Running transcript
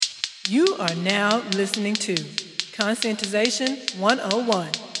You are now listening to Conscientization 101,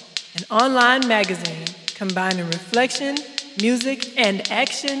 an online magazine combining reflection, music, and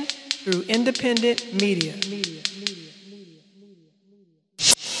action through independent media.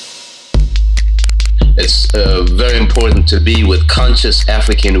 It's very important to be with conscious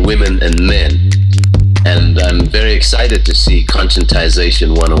African women and men. And I'm very excited to see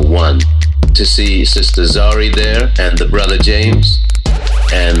Conscientization 101, to see Sister Zari there and the brother James,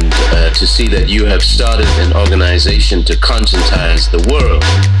 and to see that you have started an organization to conscientize the world,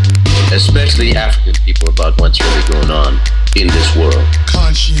 especially African people, about what's really going on in this world.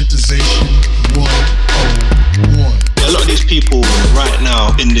 Conscientization 101. A lot of these people right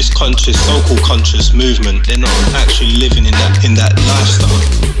now in this conscious, so-called conscious movement, they're not actually living in that lifestyle.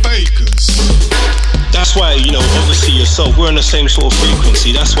 Bakers. That's why, obviously yourself, we're on the same sort of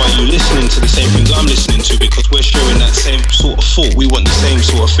frequency. That's why you're listening to the same things I'm listening to, because we're sharing that same sort of thought. We want the same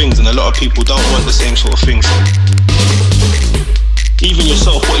sort of things, and a lot of people don't want the same sort of things. Even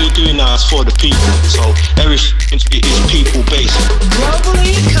yourself, what you're doing now is for the people. So everything is people-based.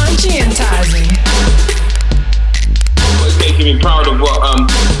 Globally conscientizing. What's making me proud of what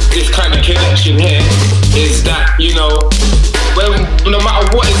this kind of connection here is that, no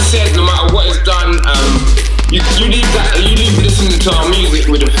matter what is said, no matter what is done, you leave listening to our music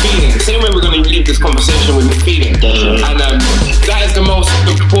with a feeling. The same way we're going to leave this conversation with a feeling. And that is the most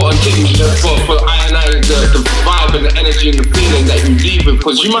important thing for I and I, the vibe and the energy and the feeling that you leave with,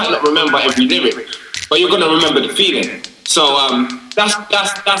 because you might not remember every lyric, but you're going to remember the feeling. So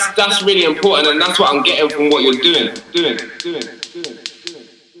that's really important, and that's what I'm getting from what you're doing.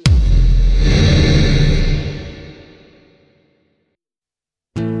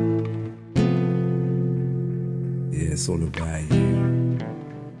 Yeah, it's all about you.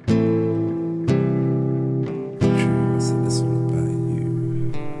 True, I said it's all about you.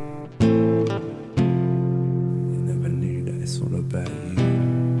 You never knew that it's all about you.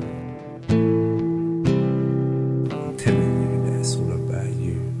 I'm telling you that it's all about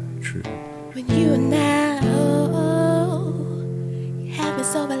you. True. When you and I, you have me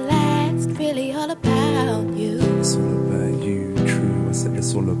so relaxed, really all about you. It's all about you. True, I said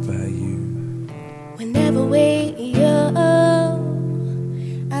it's all about you. Whenever we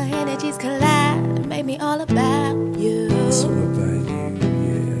our energies collide, make me all about you. It's all about you,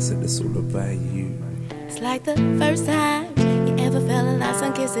 yeah, I said it's all about you. It's like the first time you ever fell in love,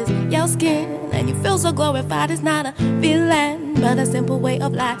 sun kisses your skin, and you feel so glorified. It's not a feeling, but a simple way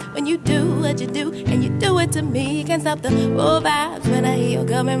of life. When you do what you do, and you do it to me, can't stop the raw vibes. When I hear you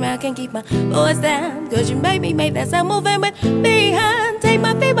coming around, can't keep my voice down, cause you made me make that sound moving with me, hun. Take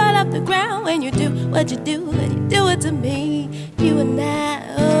my feet right off the ground. When you do what you do, and you do it to me. You and I,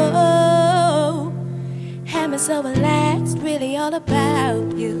 have me so relaxed, really all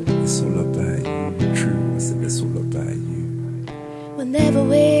about you. It's all about you, true, I said it's all about you. Whenever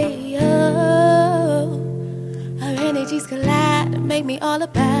we our energies collide and make me all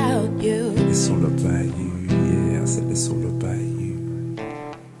about you. It's all about you, yeah, I said it's all about you.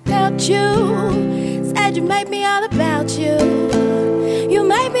 About you, said you make me all about you. You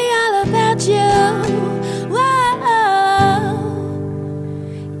make me all about you. Whoa,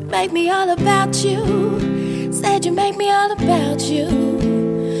 you make me all about you. Said you make me all about you.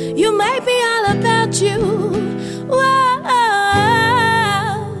 You make me all about you. Whoa.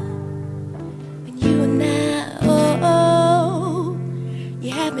 When you and I,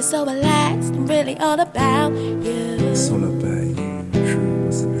 you have me so relaxed. I'm really all about you. It's all about you, true, I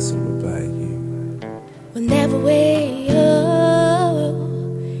said it's all about you. Whenever we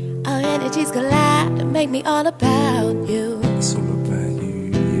our energies collide and make me all about you. It's all about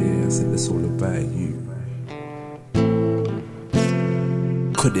you, yeah, I said it's all about you.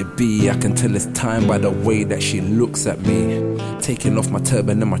 Could it be I can tell it's time by the way that she looks at me? Taking off my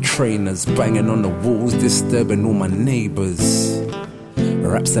turban and my trainers, banging on the walls, disturbing all my neighbors.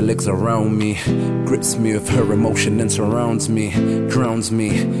 Wraps her legs around me, grips me with her emotion and surrounds me, drowns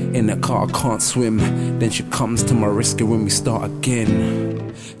me. In the car I can't swim, then she comes to my rescue when we start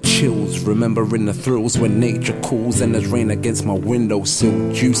again. Chills, remembering the thrills when nature calls and there's rain against my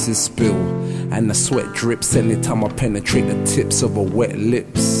windowsill. Juices spill and the sweat drips anytime I penetrate the tips of her wet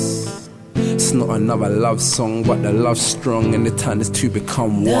lips. It's not another love song, but the love's strong and the time is to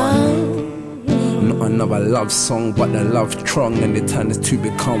become one. Not another love song, but the love's strong and the time is to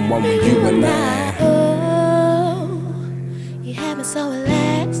become one with you and I. You have me so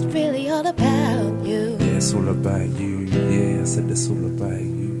relaxed, really all about you. Yeah, it's all about you, yeah, I said it's all about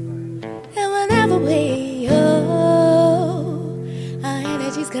you. And whenever we our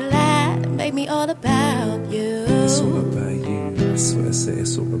energies collide and make me all about you. It's all about you, That's what I say,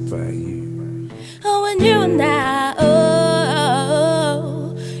 it's all about you. Oh, and you and I,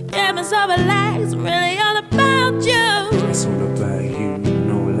 oh, yeah, been so relaxed, really all about you. It's all about you,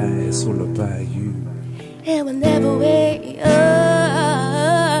 no lie, it's all about you. And whenever we,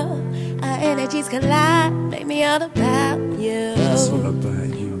 our energies collide, make me all about you. It's all about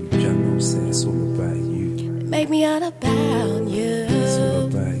you, Jano say it's all about you. Make me all about you. It's all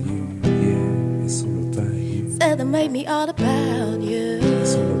about you, yeah, it's all about you. Said that make me all about you.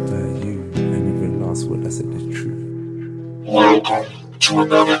 It's all about you, and even last word I said the truth. Welcome to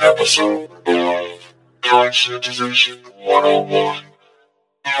another episode of Conscientization 101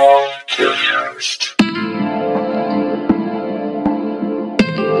 Podcast.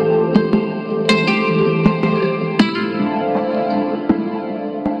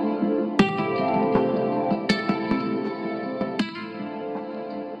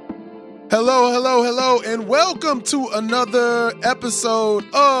 Hello, and welcome to another episode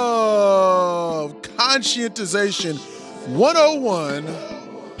of Conscientization 101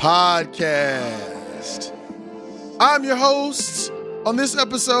 Podcast. I'm your host on this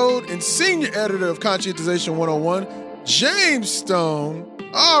episode and senior editor of Conscientization 101, James Stone.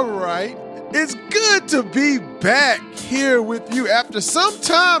 All right, it's good to be back here with you after some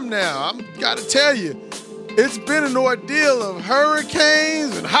time now. I'm gotta tell you, it's been an ordeal of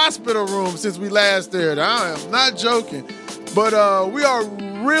hurricanes and hospital rooms since we last aired. I am not joking. But we are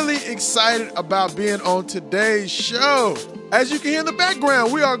really excited about being on today's show. As you can hear in the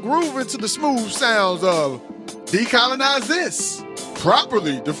background, we are grooving to the smooth sounds of Decolonize This,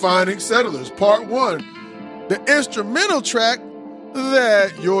 Properly Defining Settlers, Part 1, the instrumental track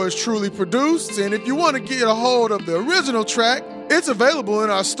that yours truly produced. And if you want to get a hold of the original track, it's available in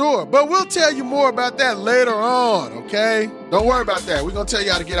our store, but we'll tell you more about that later on, okay? Don't worry about that. We're going to tell you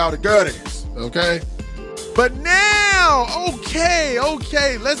how to get out of goodies, okay? But now, okay,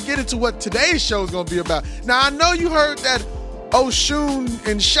 let's get into what today's show is going to be about. Now, I know you heard that Oshun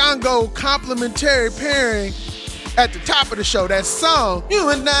and Shango complimentary pairing at the top of the show, that song, You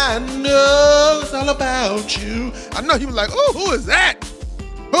and I Know It's All About You. I know you were like, oh, who is that?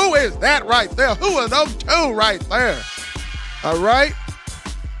 Who is that right there? Who are those two right there? All right?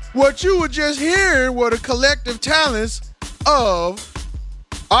 What you were just hearing were the collective talents of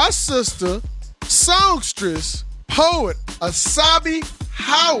our sister, songstress, poet, Asabi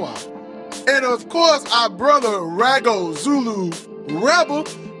Hawa, and of course, our brother, Rago Zulu Rebel,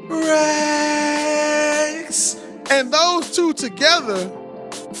 Rex. And those two together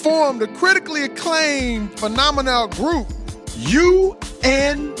formed a critically acclaimed phenomenal group, You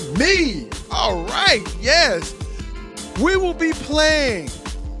and Me. All right, yes. We will be playing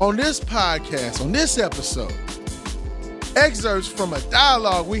on this podcast, on this episode, excerpts from a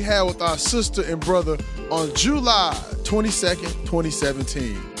dialogue we had with our sister and brother on July 22nd,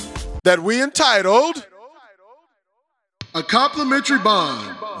 2017, that we entitled A Complimentary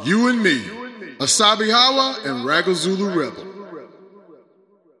Bond, You and Me, Asabi Hawa and Rago Zulu Rebel.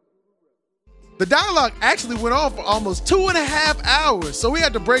 The dialogue actually went on for almost 2.5 hours, so we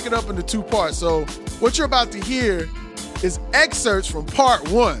had to break it up into two parts. So what you're about to hear is excerpts from part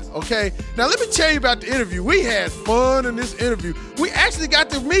 1, okay? Now, let me tell you about the interview. We had fun in this interview. We actually got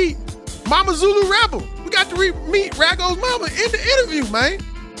to meet Mama Zulu Rebel. We got to meet Rago's mama in the interview, man.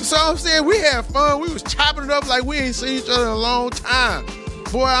 So I'm saying we had fun. We was chopping it up like we ain't seen each other in a long time.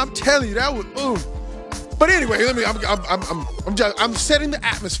 Boy, I'm telling you, that was But anyway, I'm setting the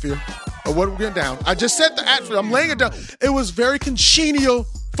atmosphere of what we're getting down. I just set the atmosphere. I'm laying it down. It was very congenial,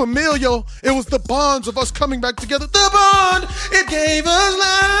 familial. It was the bonds of us coming back together. The bond, it gave us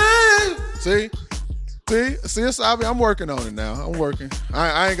life. See, Asabi, I'm working on it now. I'm working.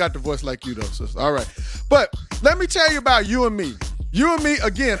 I ain't got the voice like you though, sis. All right. But let me tell you about You and Me. You and Me,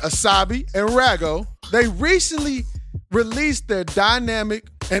 again, Asabi and Rago, they recently released their dynamic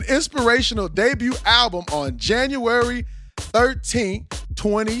and inspirational debut album on January 13th,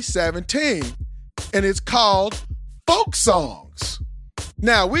 2017. And it's called Folk Songs.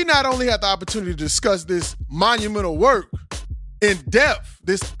 Now, we not only had the opportunity to discuss this monumental work in depth,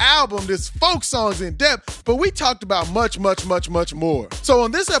 this album, this folk songs in depth, but we talked about much, much, much, much more. So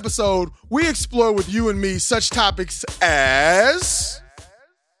on this episode, we explore with You and Me such topics as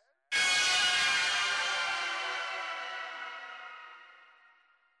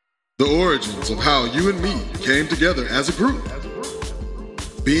the origins of how You and Me came together as a group,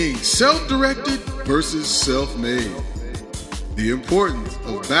 being self-directed versus self-made, the importance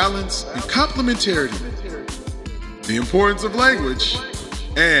of balance and complementarity, the importance of language,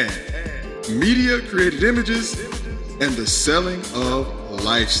 and media-created images, and the selling of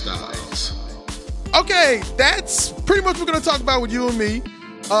lifestyles. Okay, that's pretty much what we're going to talk about with you and me.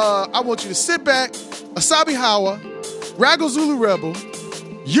 I want you to sit back, Asabi Hawa, Raggle Zulu Rebel,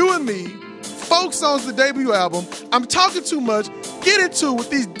 you and me, Folk Songs, the debut album. I'm talking too much. Get into it with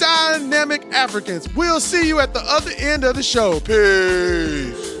these dynamic Africans. We'll see you at the other end of the show.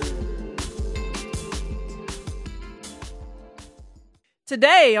 Peace.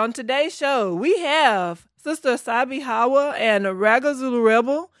 Today, on today's show, we have Sister Asabi Hawa and Raggle Zulu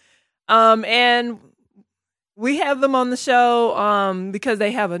Rebel. And we have them on the show because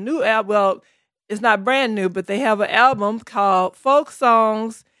they have a new album. Well, it's not brand new, but they have an album called Folk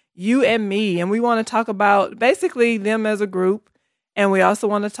Songs, You and Me. And we want to talk about basically them as a group. And we also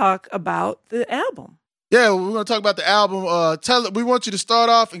want to talk about the album. Yeah, we're going to talk about the album. We want you to start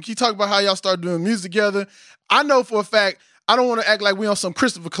off and keep talking about how y'all started doing music together. I know for a fact, I don't want to act like we on some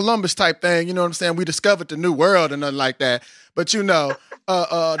Christopher Columbus type thing. You know what I'm saying? We discovered the new world and nothing like that. But you know,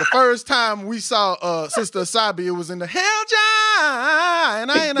 the first time we saw Sister Asabi, it was in the Hell Giant.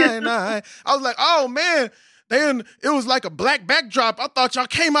 I was like, oh man, then it was like a black backdrop. I thought y'all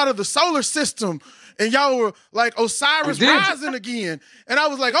came out of the solar system and y'all were like Osiris rising again. And I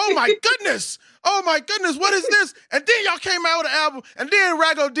was like, oh my goodness, what is this? And then y'all came out with an album, and then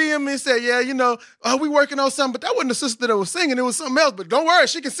Raggle DM me and said, yeah, you know, we working on something, but that wasn't the sister that was singing, it was something else. But don't worry,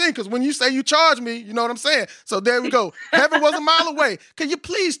 she can sing, because when you say you charge me, you know what I'm saying? So there we go. Heaven was a mile away. Can you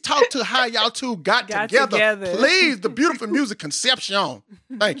please talk to how y'all two got together? Please, the beautiful music conception.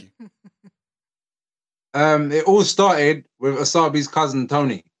 Thank you. It all started with Asabi's cousin,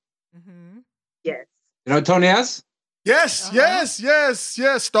 Tony. Mm-hmm. Yes. You know Tony has? Yes.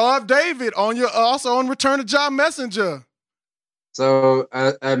 Star of David also on Return of John Messenger. So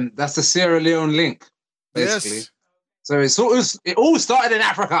that's the Sierra Leone link, basically. Yes. So it all started in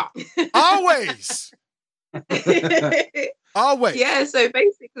Africa. Always. Always. Yeah, so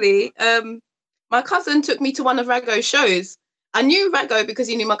basically, my cousin took me to one of Raggo's shows. I knew Raggo because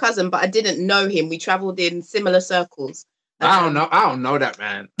he knew my cousin, but I didn't know him. We traveled in similar circles. I don't know that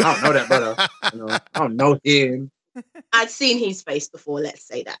man. I don't know that brother. I don't know him. I'd seen his face before, let's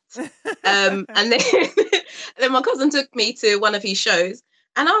say that. And then my cousin took me to one of his shows,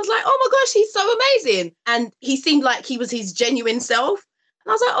 and I was like, oh my gosh, he's so amazing. And he seemed like he was his genuine self.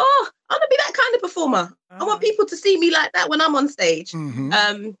 And I was like, oh, I want to be that kind of performer. I want people to see me like that when I'm on stage.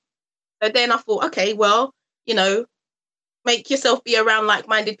 Mm-hmm. So then I thought, okay, well, you know, make yourself be around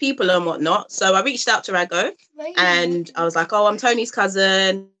like-minded people and whatnot. So I reached out to Raggo, and I was like, oh, I'm Tony's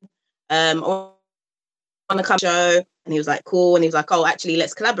cousin. On a show, and he was like, cool. And he was like, oh, actually,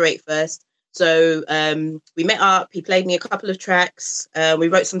 let's collaborate first. So we met up. He played me a couple of tracks. We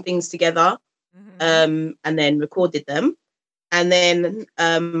wrote some things together, and then recorded them. And then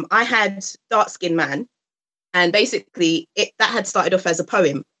I had Dark Skin Man, and basically that had started off as a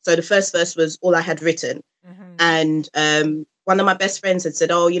poem. So the first verse was all I had written, and one of my best friends had said,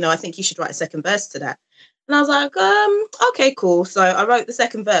 oh, you know, I think you should write a second verse to that. And I was like, okay, cool. So I wrote the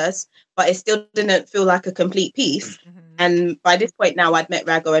second verse, but it still didn't feel like a complete piece. And by this point now, I'd met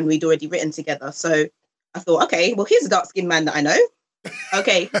Raggo and we'd already written together. So I thought, okay, well, here's a dark-skinned man that I know.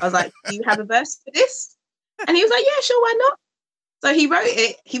 Okay. I was like, do you have a verse for this? And he was like, yeah, sure, why not? So he wrote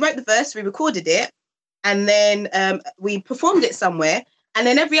it. He wrote the verse, we recorded it, and then we performed it somewhere. And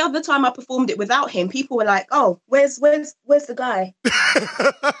then every other time I performed it without him, people were like, oh, where's the guy?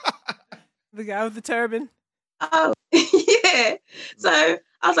 The guy with the turban? Oh, yeah. So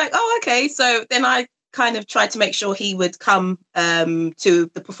I was like, oh, okay. So then I kind of tried to make sure he would come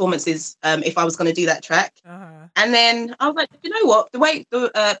to the performances if I was going to do that track. And then I was like, you know what? The way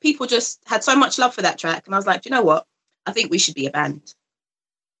the people just had so much love for that track. And I was like, you know what? I think we should be a band.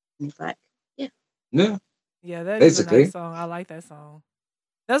 And he's like, yeah. Yeah, that is a nice song. I like that song.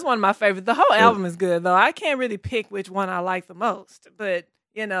 That's one of my favorites. The whole album is good, though. I can't really pick which one I like the most. But,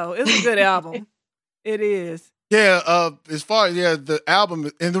 you know, it's a good album. It is. Yeah, as far as the album,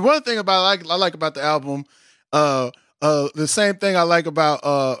 and the one thing I like about the album, the same thing I like about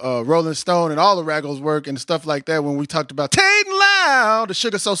Rolling Stone and all the Raggles work and stuff like that. When we talked about Tatin' Loud, the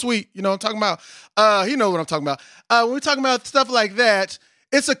Sugar So Sweet, you know what I'm talking about. You know what I'm talking about. When we're talking about stuff like that,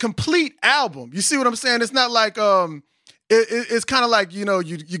 it's a complete album. You see what I'm saying? It's not like it's kind of like, you know,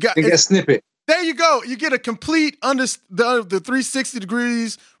 you got a snippet. There you go. You get a complete the 360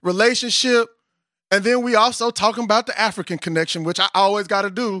 degrees relationship. And then we also talking about the African connection, which I always got to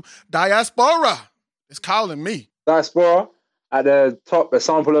do. Diaspora is calling me. Diaspora at the top, a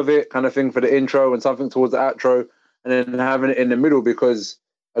sample of it, kind of thing for the intro and something towards the outro, and then having it in the middle, because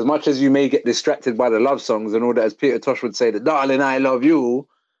as much as you may get distracted by the love songs and all that, as Peter Tosh would say, the darling, I love you,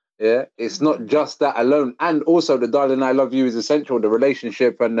 Yeah, it's not just that alone, and also the "Darling I Love You" is essential. The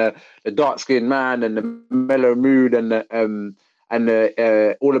relationship and the dark skinned man and the mellow mood and the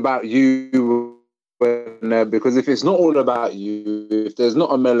 "All About You." Because if it's not all about you, if there's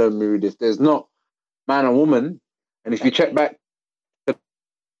not a mellow mood, if there's not man and woman, and if you check back to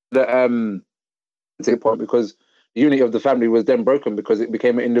the point, because the unity of the family was then broken because it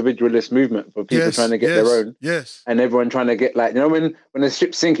became an individualist movement for people trying to get their own. Yes. And everyone trying to get, like, you know, when the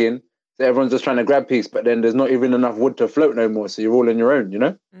ship's sinking, so everyone's just trying to grab peace, but then there's not even enough wood to float no more. So you're all on your own, you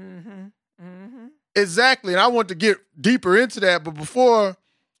know? Exactly. And I want to get deeper into that. But before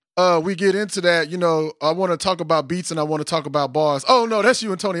we get into that, you know, I want to talk about beats and I want to talk about bars. Oh, no, that's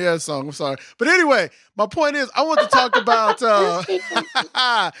you and Tony A's song. I'm sorry. But anyway, my point is I want to talk about,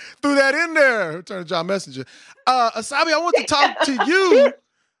 threw that in there, Return to John Messenger. Asabi, I want to talk to you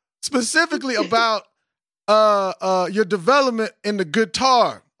specifically about your development in the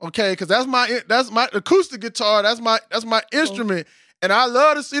guitar, okay? Because that's my acoustic guitar. That's my instrument, and I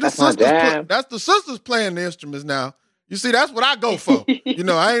love to see the sisters. That's the sisters playing the instruments now. You see, that's what I go for. You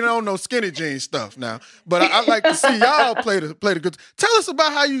know, I ain't on no skinny jeans stuff now, but I like to see y'all play the guitar. Tell us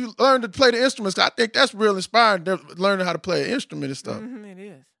about how you learned to play the instruments. I think that's real inspiring, learning how to play an instrument and stuff. It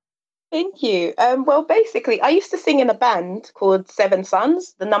is. Thank you. Well, basically, I used to sing in a band called Seven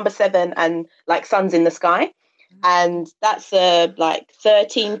Suns, the number 7 and like Suns in the Sky. And that's a like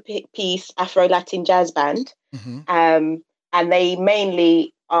 13-piece Afro-Latin jazz band. And they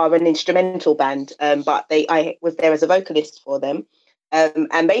mainly are an instrumental band, but I was there as a vocalist for them.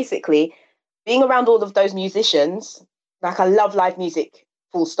 And basically, being around all of those musicians, like I love live music,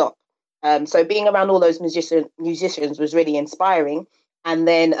 full stop. So being around all those musicians was really inspiring. And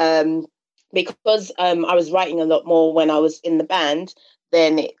then because I was writing a lot more when I was in the band,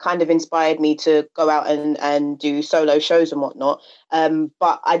 then it kind of inspired me to go out and do solo shows and whatnot.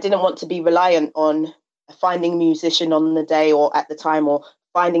 But I didn't want to be reliant on finding a musician on the day or at the time or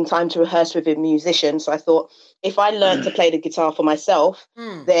finding time to rehearse with a musician. So I thought if I learned to play the guitar for myself,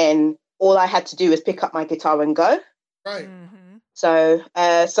 then all I had to do was pick up my guitar and go. Right. So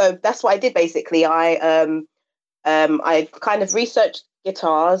that's what I did basically. I kind of researched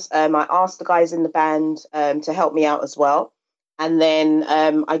guitars. I asked the guys in the band to help me out as well. And then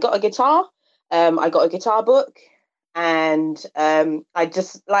I got a guitar. I got a guitar book. And I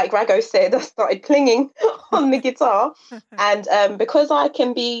just, like Rago said, I started clinging on the guitar. And because I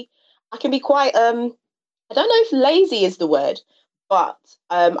can be quite, I don't know if lazy is the word, but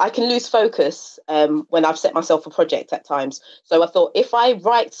I can lose focus when I've set myself a project at times. So I thought if I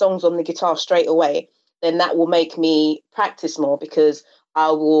write songs on the guitar straight away, then that will make me practice more because I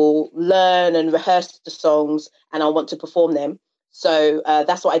will learn and rehearse the songs and I want to perform them. So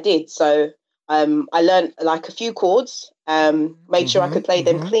that's what I did. So I learned like a few chords, made sure I could play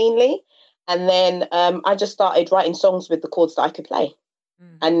them cleanly. And then I just started writing songs with the chords that I could play.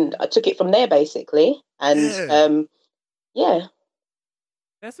 And I took it from there basically. And yeah.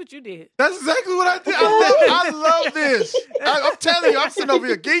 That's what you did. That's exactly what I did. I love this. I'm telling you, I'm sitting over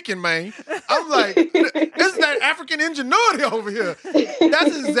here geeking, man. I'm like, this is that African ingenuity over here.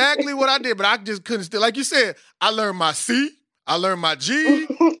 That's exactly what I did, but I just couldn't still. Like you said, I learned my C, I learned my G,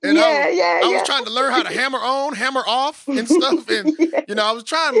 and I was trying to learn how to hammer on, hammer off, and stuff. And you know, I was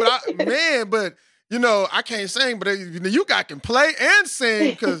trying, but you know, I can't sing, but you guys can play and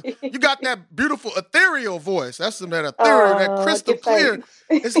sing because you got that beautiful ethereal voice. That's that ethereal, that crystal clear.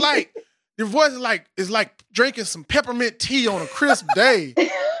 It's like your voice is like drinking some peppermint tea on a crisp day.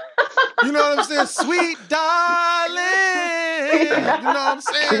 You know what I'm saying? Sweet darling. You know what I'm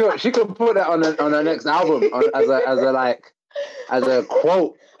saying? She could put that on her next album as a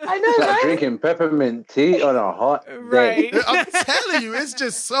quote. I know, like right? Drinking peppermint tea on a hot day. I'm telling you, it's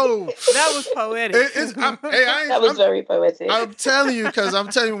just so. That was poetic. That was very poetic. I'm telling you, because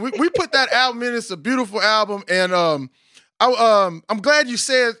we put that album in. It's a beautiful album, and I'm glad you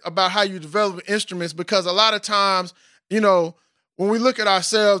said about how you develop instruments because a lot of times, you know, when we look at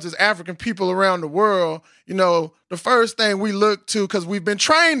ourselves as African people around the world, you know, the first thing we look to, because we've been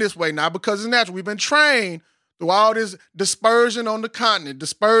trained this way now, because it's natural, we've been trained through all this dispersion on the continent,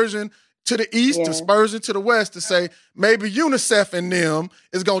 dispersion to the east, dispersion to the west, to say maybe UNICEF and them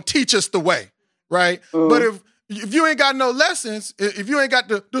is going to teach us the way, right? But if you ain't got no lessons, if you ain't got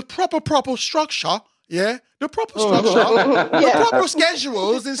the proper structure, the proper structure, the proper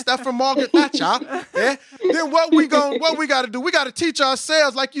schedules and stuff from Margaret Thatcher, then what we got to do? We got to teach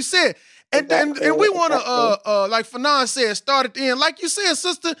ourselves, like you said. And we want to, like Fanon said, start at the end. Like you said,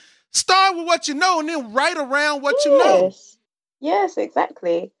 sister, start with what you know and then write around what you know. Yes,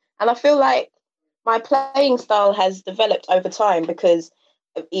 exactly. And I feel like my playing style has developed over time because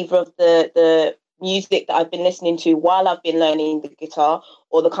either of the music that I've been listening to while I've been learning the guitar,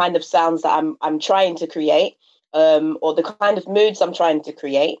 or the kind of sounds that I'm trying to create, or the kind of moods I'm trying to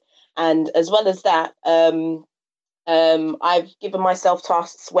create. And as well as that, I've given myself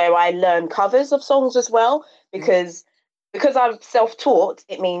tasks where I learn covers of songs as well, because I'm self-taught.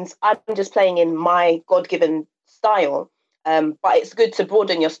 It means I'm just playing in my God-given style. But it's good to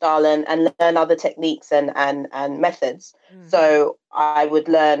broaden your style and learn other techniques and methods. So I would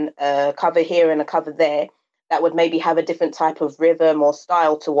learn a cover here and a cover there that would maybe have a different type of rhythm or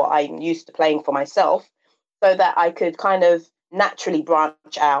style to what I'm used to playing for myself, so that I could kind of naturally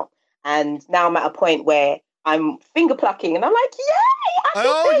branch out. And now I'm at a point where I'm finger plucking and I'm like, yay!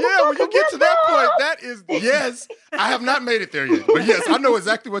 When you get to that point, that is, yes, I have not made it there yet. But yes, I know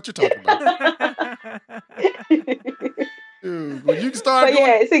exactly what you're talking about. Dude, when you start but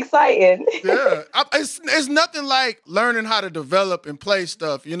yeah, it's exciting. Yeah. It's nothing like learning how to develop and play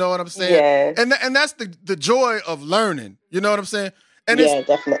stuff. You know what I'm saying? Yeah. And that's the joy of learning. You know what I'm saying? And yeah,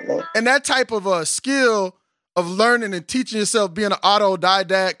 definitely. And that type of skill of learning and teaching yourself, being an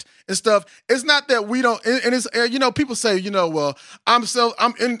autodidact and stuff. It's not that we don't, and it's, people say, well, I'm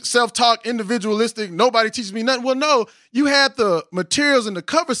self-taught, individualistic. Nobody teaches me nothing. Well, no, you had the materials and the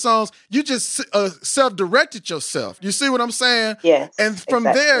cover songs. You just self-directed yourself. You see what I'm saying? Yes. And from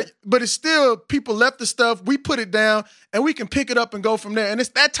there, but it's still, people left the stuff, we put it down, and we can pick it up and go from there. And it's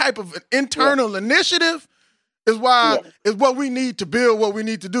that type of internal initiative is why is what we need to build what we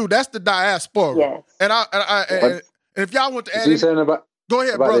need to do. That's the diaspora. Yes. And if y'all want to add, go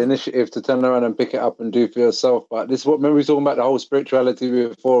ahead, about brother. the initiative to turn around and pick it up and do for yourself. But this is what, remember we were talking about the whole spirituality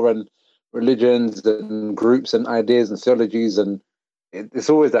before, and religions and groups and ideas and theologies, and it's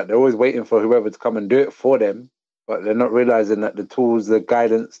always that they're always waiting for whoever to come and do it for them, but they're not realizing that the tools, the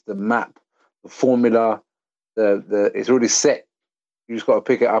guidance, the map, the formula, the it's already set. You just got to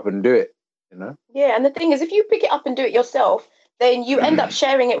pick it up and do it. Yeah, and the thing is, if you pick it up and do it yourself, then you end up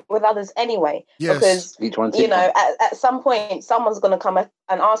sharing it with others anyway. Yes. Because, each one at some point, someone's going to come and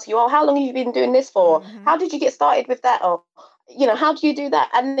ask you, how long have you been doing this for? Mm-hmm. How did you get started with that? Or, how do you do that?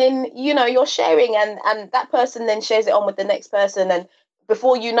 And then, you're sharing, and that person then shares it on with the next person. And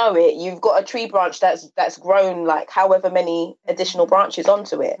before you know it, you've got a tree branch that's grown like however many additional branches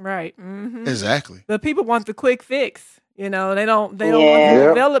onto it. Right. Mm-hmm. Exactly. But people want the quick fix. They don't want the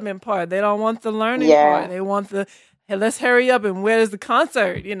development part. They don't want the learning part. They want the, hey, let's hurry up and where's the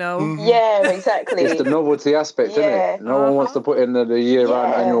concert, Mm-hmm. Yeah, exactly. It's the novelty aspect, isn't it? No one wants to put in the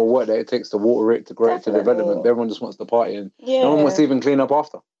year-round annual work that it takes to water it, to grow it, to development. Everyone just wants to party, and no one wants to even clean up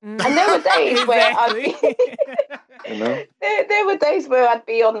after. And there were days where there were days where I'd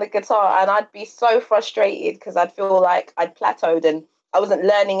be on the guitar and I'd be so frustrated because I'd feel like I'd plateaued and I wasn't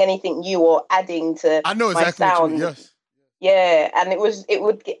learning anything new or adding to my sound. Yes. Yeah, and I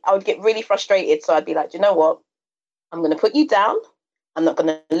would get really frustrated. So I'd be like, you know what? I'm going to put you down. I'm not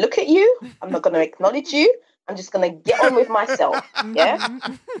going to look at you. I'm not going to acknowledge you. I'm just going to get on with myself. Yeah.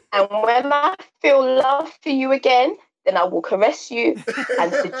 And when I feel love for you again, then I will caress you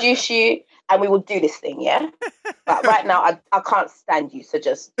and seduce you, and we will do this thing. Yeah. But right now, I can't stand you. So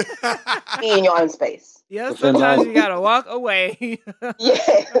just be in your own space. Yeah. Sometimes you got to walk away.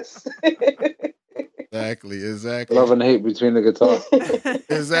 Yes. Exactly. Love and hate between the guitar.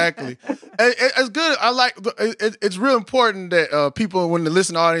 Exactly. It's good. I like. It's real important that people, when the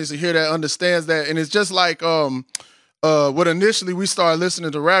listening audience hear that, understands that, and it's just like what initially we started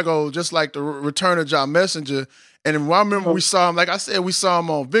listening to Rago, just like the Return of Jah Messenger, and I remember we saw him. Like I said, we saw him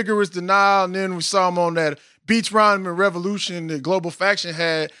on Vigorous Denial, and then we saw him on that Beach Rhyme Revolution that Global Faction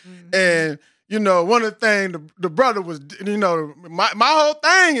had, and. One of the things the brother was, my whole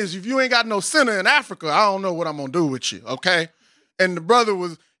thing is if you ain't got no center in Africa, I don't know what I'm going to do with you, okay? And the brother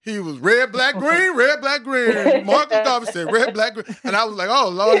was red, black, green, red, black, green. Marcus Garvey said red, black, green. And I was like, oh,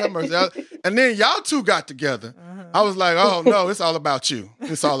 Lord have mercy. And then y'all two got together. I was like, oh, no, it's all about you.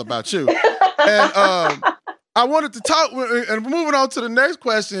 It's all about you. And I wanted to talk, and moving on to the next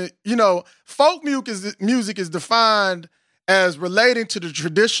question, folk music is defined as relating to the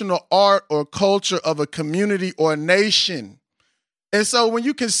traditional art or culture of a community or nation. And so when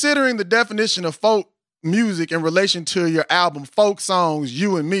you're considering the definition of folk music in relation to your album, Folk Songs,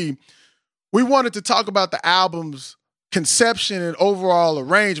 You and Me, we wanted to talk about the album's conception and overall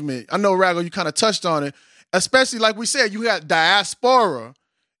arrangement. I know, Rago, you kind of touched on it, especially like we said, you got diaspora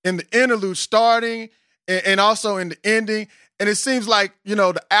in the interlude starting and also in the ending. And it seems like,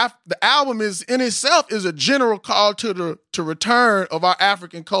 the album is in itself is a general call to return of our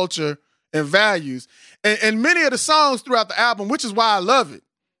African culture and values. And many of the songs throughout the album, which is why I love it,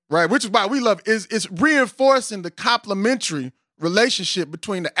 right? Which is why we love it, is it's reinforcing the complementary relationship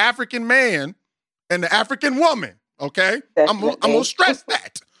between the African man and the African woman. Okay, I'm gonna stress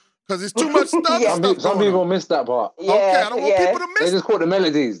that because it's too much stuff. Some people miss that part. Yeah, okay, I don't want people to miss. They just caught the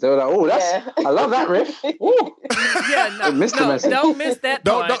melodies. They were like, "Oh, I love that riff." Ooh. Yeah, no, don't miss that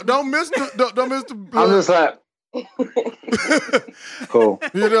part. Don't miss the. I'm just like. Cool.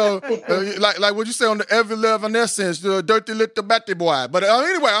 You know, like what you say on the Every Love Essence, the dirty little batty boy. But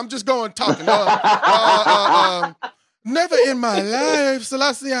anyway, I'm just going talking. Never in my life,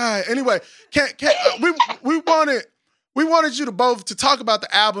 Selassie. Anyway, we wanted you to both to talk about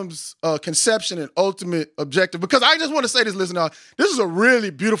the album's conception and ultimate objective, because I just want to say this, listener, this is a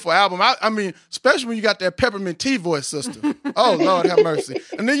really beautiful album. I mean, especially when you got that peppermint tea voice, sister. Oh, Lord have mercy.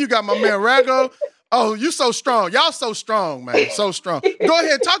 And then you got my man Rago. Oh, you so strong. Y'all so strong, man. So strong. Go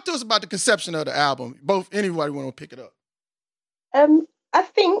ahead. Talk to us about the conception of the album. Both, anybody want to pick it up? I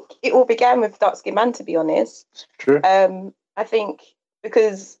think it all began with Dark Skin Man, to be honest. True. I think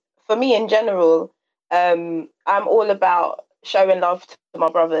because for me in general, I'm all about showing love to my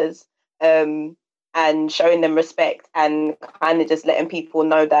brothers and showing them respect and kind of just letting people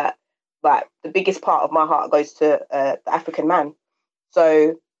know that like the biggest part of my heart goes to the African man.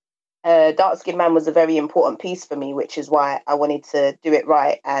 So Dark Skin Man was a very important piece for me, which is why I wanted to do it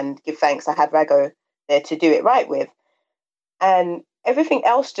right and give thanks. I had Rago there to do it right with. And everything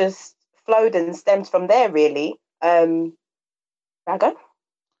else just flowed and stemmed from there, really. Rago?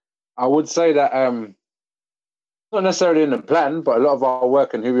 I would say that not necessarily in the plan, but a lot of our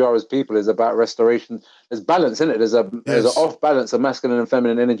work and who we are as people is about restoration. There's balance in it. There's an off balance of masculine and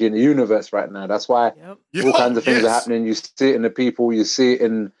feminine energy in the universe right now. That's why all kinds of things are happening. You see it in the people. You see it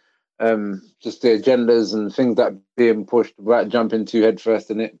in just the agendas and things that are being pushed without jumping too head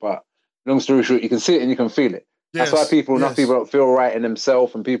first in it. But long story short, you can see it and you can feel it. Yes. That's why enough people don't feel right in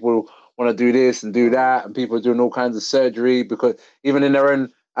themselves, and people want to do this and do that, and people are doing all kinds of surgery because even in their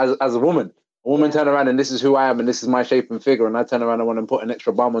own, as a woman turn around and this is who I am and this is my shape and figure, and I turn around and want to put an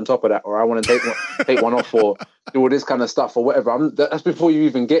extra bum on top of that, or I want to take one off, or do all this kind of stuff or whatever. That's before you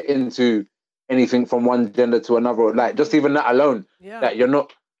even get into anything from one gender to another. Like just even that alone, that you're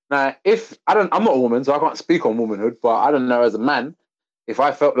not. Now, I'm not a woman, so I can't speak on womanhood, but I don't know, as a man, if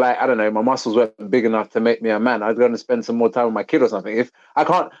I felt like, I don't know, my muscles weren't big enough to make me a man, I'd go and spend some more time with my kid or something. If I've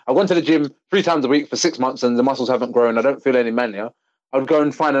gone to the gym 3 times a week for 6 months and the muscles haven't grown, I don't feel any manlier, I'd go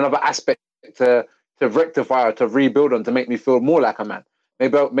and find another aspect to rectify or to rebuild on to make me feel more like a man.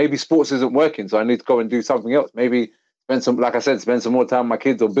 Maybe sports isn't working, so I need to go and do something else. Maybe spend some more time with my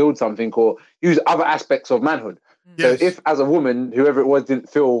kids or build something or use other aspects of manhood. Yes. So if, as a woman, whoever it was didn't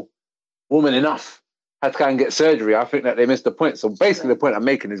feel woman enough, had to go and get surgery, I think that they missed the point. So basically the point I'm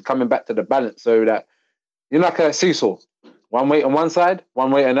making is coming back to the balance so that you're like a seesaw. One weight on one side,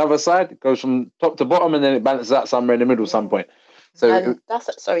 one weight on the other side. It goes from top to bottom and then it balances out somewhere in the middle at some point. So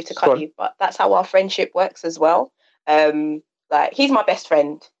that's sorry to cut you, but that's how our friendship works as well. Like he's my best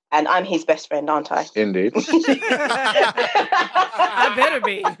friend and I'm his best friend, aren't I? Indeed. I better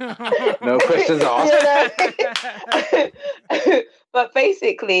be. No questions asked. But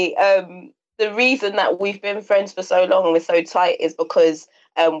basically, the reason that we've been friends for so long and we're so tight is because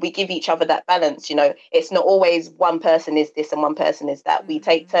we give each other that balance. You know, it's not always one person is this and one person is that. We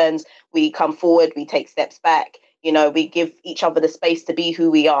take turns, we come forward, we take steps back. You know, we give each other the space to be who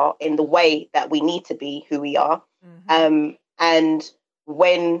we are in the way that we need to be who we are. Mm-hmm. And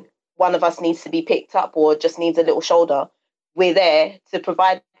when one of us needs to be picked up or just needs a little shoulder, we're there to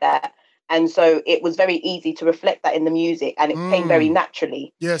provide that. And so it was very easy to reflect that in the music, and it came very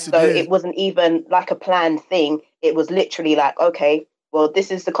naturally. Yes, so it wasn't even like a planned thing. It was literally like, okay, well, this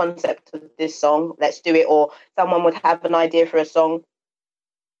is the concept of this song. Let's do it. Or someone would have an idea for a song,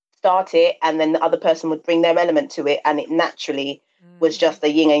 start it, and then the other person would bring their element to it, and it naturally was just a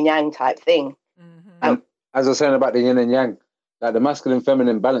yin and yang type thing. And as I was saying about the yin and yang, like the masculine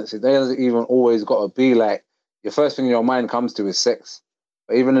feminine balance, it doesn't even always got to be like your first thing your mind comes to is sex.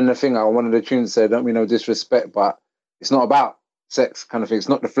 But even in the thing, one of the tunes said, "Don't mean no disrespect, but it's not about sex kind of thing. It's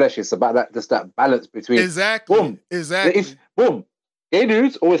not the flesh. It's about that balance between exactly. Boom, exactly. Gay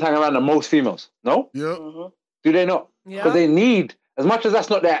dudes always hang around the most females. No, Do they not? Because they need, as much as that's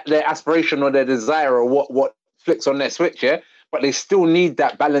not their aspiration or their desire or what flicks on their switch, but they still need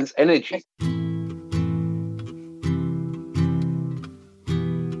that balanced energy.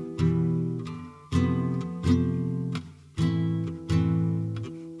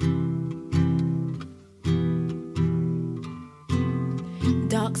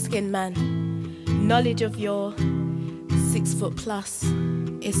 Dark-skinned man, knowledge of your 6 foot plus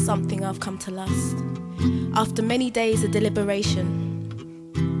is something I've come to lust. After many days of deliberation,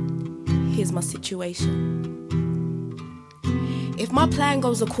 here's my situation. If my plan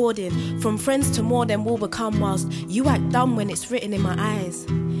goes according, from friends to more than we'll become, whilst you act dumb when it's written in my eyes.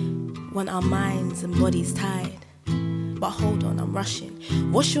 Want our minds and bodies tied. But hold on, I'm rushing.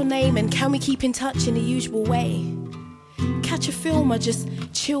 What's your name and can we keep in touch in the usual way? Catch a film or just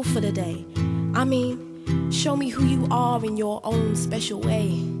chill for the day? I mean, show me who you are in your own special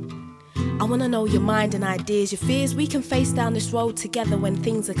way. I wanna know your mind and ideas, your fears. We can face down this road together when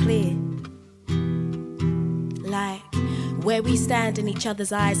things are clear. Like where we stand in each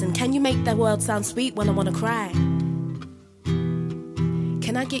other's eyes, and can you make the world sound sweet when I wanna cry?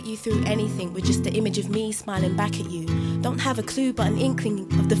 Can I get you through anything with just the image of me smiling back at you? Don't have a clue but an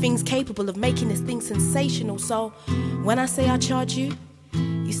inkling of the things capable of making this thing sensational. So when I say I charge you,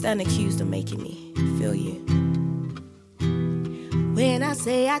 you stand accused of making me feel you. When I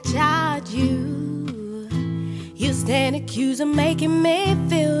say I charge you, you stand accused of making me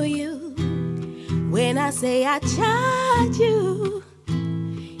feel you. When I say I charge you,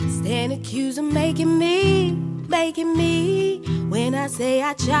 you stand accused of making me. When I say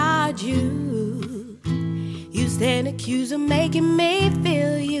I charge you, you stand accused of making me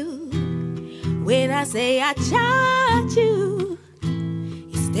feel you. When I say I charge you,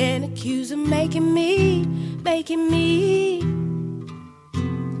 you stand accused of making me.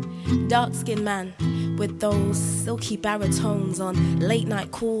 Dark-skinned man with those silky baritones on late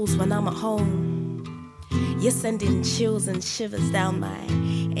night calls when I'm at home. You're sending chills and shivers down my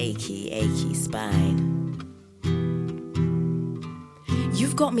achy spine.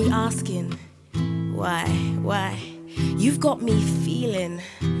 You've got me asking, why? You've got me feeling,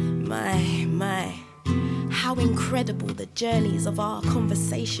 my, how incredible the journeys of our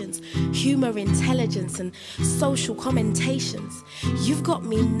conversations, humor, intelligence, and social commentations. You've got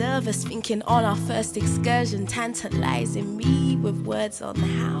me nervous thinking on our first excursion, tantalizing me with words on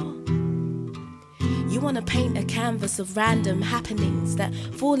how. You want to paint a canvas of random happenings that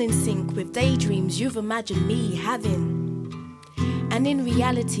fall in sync with daydreams you've imagined me having. And in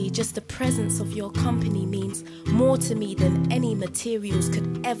reality, just the presence of your company means more to me than any materials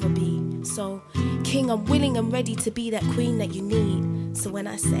could ever be. So, King, I'm willing and ready to be that queen that you need. So when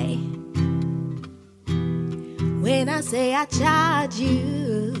I say I charge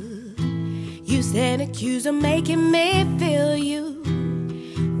you, you stand accused of making me feel you.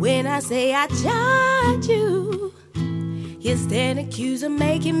 When I say I charge you, you stand accused of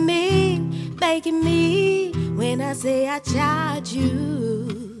making me. When I say I charge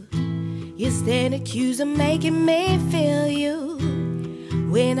you, you stand accused of making me feel you.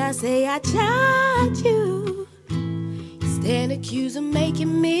 When I say I charge you, you stand accused of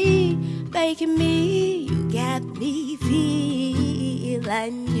making me. You got me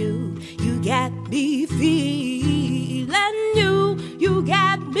feeling you. You got me feeling you. You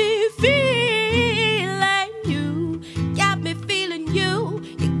got me feeling you. Got me feeling you.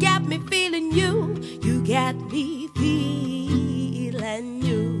 You got me feeling you. You got me feeling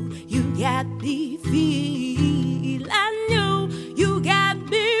you. You got me feeling you. You got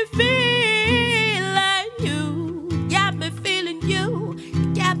me feeling you. Got me feeling you.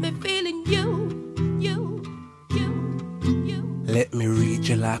 You got me feeling you. Let me read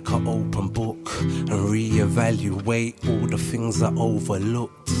you like an open book and reevaluate all the things I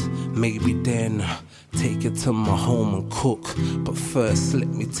overlooked. Maybe then take it to my home and cook. But first let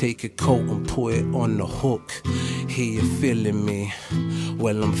me take your coat and put it on the hook. Here you feeling me,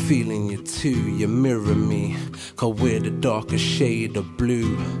 well I'm feeling you too. You mirror me, cause we're the darkest shade of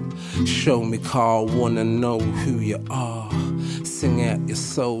blue. Show me car, I wanna know who you are. Sing out your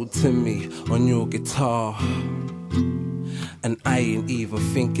soul to me on your guitar. And I ain't even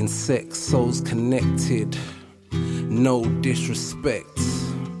thinking sex, souls connected, no disrespect.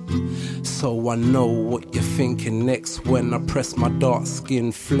 So I know what you're thinking next when I press my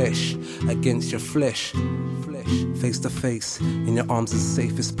dark-skinned flesh against your flesh. Face to face, in your arms is the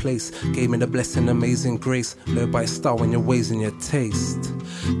safest place. Gave me the blessing, amazing grace. Learned by style in your ways and your taste.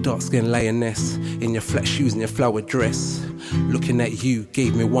 Dark-skinned lioness, in your flat shoes and your flower dress. Looking at you,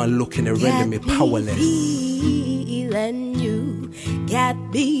 gave me one look and it rendered me powerless. Feeling you, got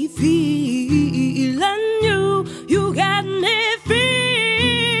me feeling you. You got me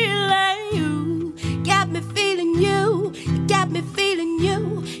feeling you. Got me feeling you. You got me feeling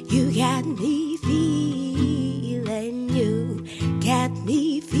you. You got me feeling you. Got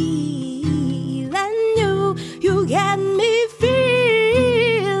me feeling you. You got me feeling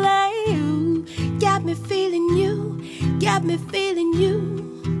you. Got me feeling you. Got me feeling you.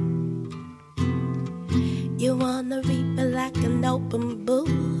 You wanna read me like an open book.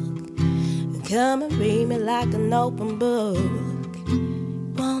 Come and read me like an open book.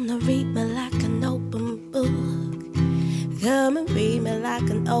 Wanna read me like an open book. Come and read like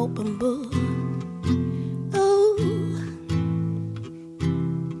an open book. Ooh.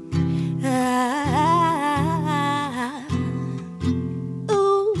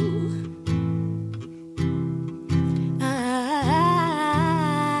 Ooh.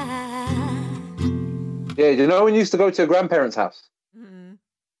 Yeah, you know when you used to go to your grandparents' house? Mm-hmm.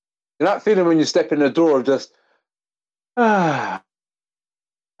 You're not feeling when you step in the door of just,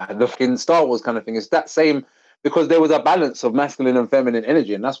 looking Star Wars kind of thing. It's that same, because there was a balance of masculine and feminine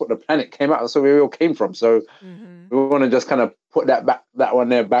energy, and that's what the planet came out of, so we all came from. So we want to just kind of put that one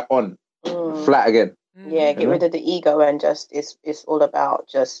there back on, flat again. Yeah, get rid of the ego and just it's all about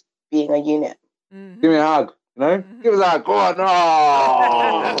just being a unit. Give me a hug, you know? Give us a hug. Go on,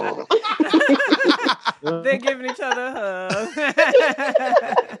 no. They're giving each other a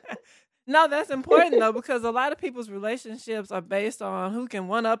hug. No, that's important though, because a lot of people's relationships are based on who can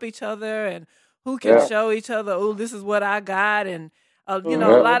one up each other and who can show each other, oh, this is what I got, and you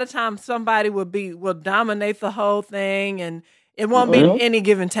know, a lot of times somebody will dominate the whole thing, and it won't be any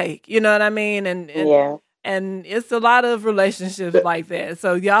give and take. You know what I mean? And it's a lot of relationships like that.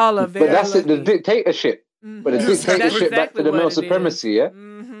 So y'all are very. But that's the dictatorship. But the dictatorship back to the male supremacy, yeah.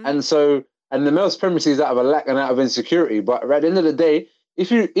 And so, and the male supremacy is out of a lack and out of insecurity. But at the end of the day,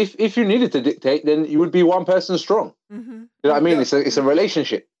 if you needed to dictate, then you would be one person strong. You know what I mean? It's a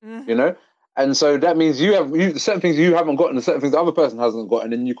relationship. You know. And so that means you have certain things you haven't gotten and certain things the other person hasn't got,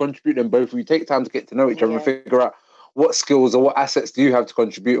 and then you contribute them both. You take time to get to know each other and figure out what skills or what assets do you have to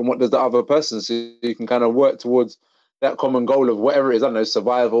contribute and what does the other person, so you can kind of work towards that common goal of whatever it is, I don't know,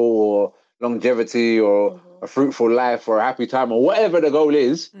 survival or longevity or a fruitful life or a happy time or whatever the goal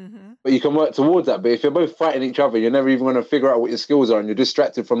is, but you can work towards that. But if you're both fighting each other, you're never even going to figure out what your skills are, and you're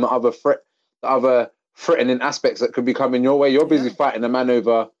distracted from the other threatening aspects that could be coming your way. You're busy fighting a man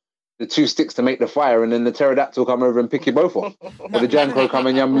over the two sticks to make the fire, and then the pterodactyl come over and pick you both off, or the Janko come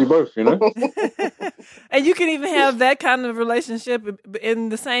and yum you both, you know. And you can even have that kind of relationship in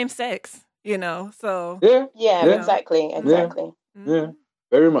the same sex, you know. So exactly. Yeah,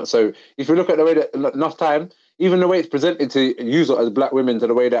 very much so. If you look at the way that enough time, even the way it's presented to you as black women, to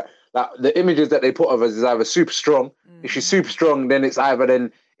the way that the images that they put of us is either super strong. If she's super strong, then it's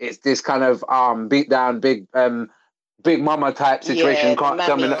this kind of beat down, big mama type situation. Can't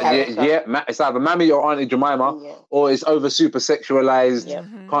tell me it's either Mammy or Auntie Jemima, or it's over super sexualized,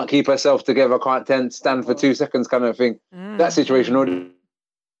 can't keep herself together, can't stand for 2 seconds kind of thing. That situation, or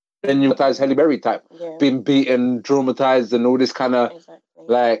then you Halle Berry type, being beaten, traumatized, and all this kind of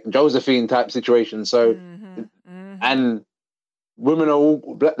like Josephine type situation. So and women are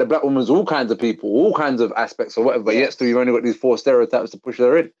the black woman's all kinds of people, all kinds of aspects or whatever, but yet still you've only got these 4 stereotypes to push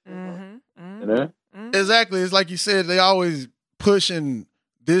her in. You know? Exactly. It's like you said, they always pushing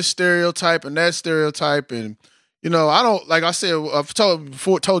this stereotype and that stereotype. And, you know, I don't, like I said, I've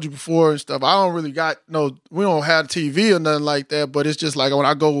told you before and stuff, I don't really we don't have TV or nothing like that, but it's just like when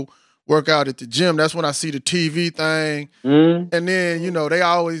I go work out at the gym, that's when I see the TV thing. And then, you know, they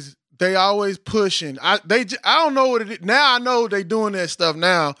always pushing. I don't know what it is. Now I know they doing that stuff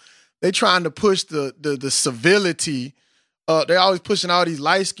now. They trying to push the civility. They always pushing all these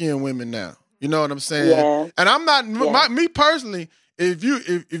light-skinned women now. You know what I'm saying? Yeah. And I'm not me personally. If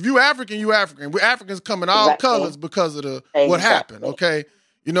you African, you African. We're Africans come in all colors because of what happened. Okay,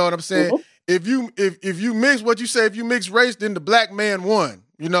 you know what I'm saying? If you mix what you say, if you mix race, then the black man won.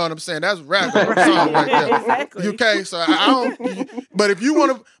 You know what I'm saying? That's rap song right there. Exactly. Okay, so I don't. But if you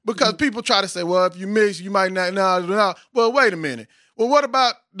want to, because people try to say, well, if you mix, you might not. No. Well, wait a minute. Well, what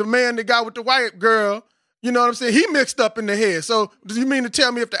about the man that got with the white girl? You know what I'm saying? He mixed up in the head. So do you mean to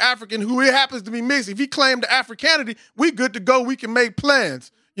tell me if the African, who it happens to be mixed, if he claimed the Africanity, we good to go, we can make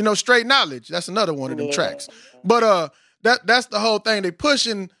plans. You know, straight knowledge. That's another one of them tracks. But that's the whole thing. They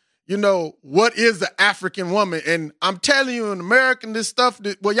pushing, you know, what is the African woman? And I'm telling you, in American, this stuff,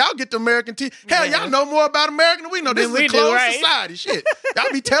 y'all get the American tea. Hell, y'all know more about American than we know. This is a closed society. Shit.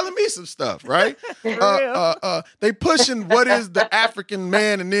 Y'all be telling me some stuff, right? They pushing what is the African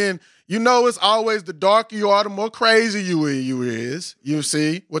man, and then you know it's always the darker you are, the more crazy you is. You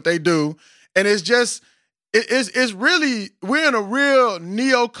see what they do. And it's just, it's really, we're in a real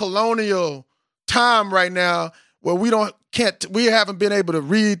neo-colonial time right now where we haven't been able to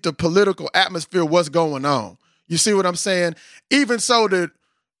read the political atmosphere, what's going on. You see what I'm saying? Even so that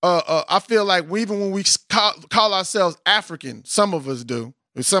I feel like even when we call ourselves African, some of us do,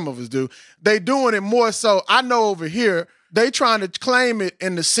 they doing it more so. I know over here, they trying to claim it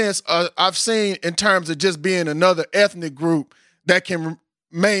in the sense I've seen in terms of just being another ethnic group that can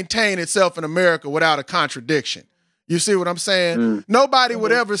maintain itself in America without a contradiction. You see what I'm saying? Nobody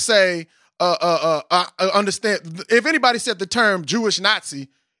would ever say understand. If anybody said the term Jewish Nazi,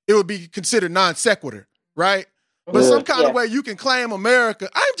 it would be considered non sequitur, right? But some kind of way you can claim America.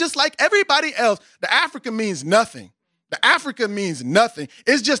 I'm just like everybody else. The African means nothing. The African means nothing.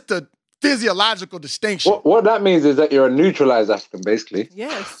 It's just a physiological distinction. What that means is that you're a neutralized African, basically.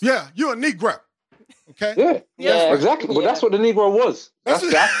 Yes. Yeah, you're a Negro. Okay? Yeah, exactly. But that's what the Negro was. That's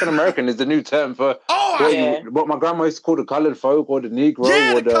the African American is the new term for what my grandma used to call the colored folk or the Negro.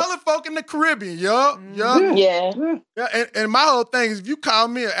 Yeah, or the colored folk in the Caribbean, Yeah. And my whole thing is, if you call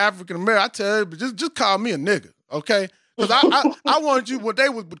me an African American, I tell you, just call me a nigga, okay? Because I wanted you what they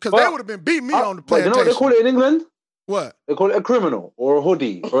would, because they would have been beating me on the plantation. You know what they call it in England? What? They call it a criminal or a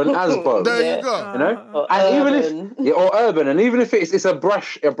hoodie or an asbo. There you go. You know? Or and urban. even if or urban, and even if it's a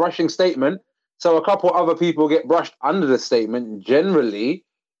brushing statement, so a couple other people get brushed under the statement, generally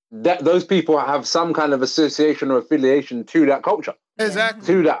that those people have some kind of association or affiliation to that culture. Exactly.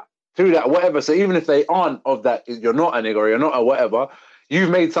 To that, whatever. So even if they aren't of that, you're not a nigger, or you're not a whatever,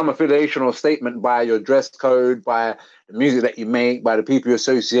 you've made some affiliation or statement by your dress code, by the music that you make, by the people you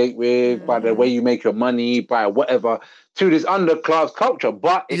associate with, by the way you make your money, by whatever, to this underclass culture.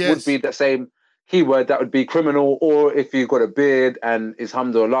 But it would be the same keyword that would be criminal, or if you've got a beard and it's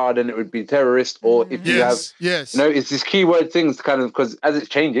hamdulillah, then it would be terrorist, or if you have, it's this keyword things kind of, because as it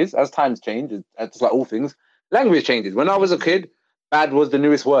changes, as times change, it's like all things, language changes. When I was a kid, bad was the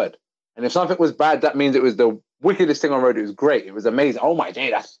newest word. And if something was bad, that means it was the wickedest thing on road. It was great. It was amazing. Oh my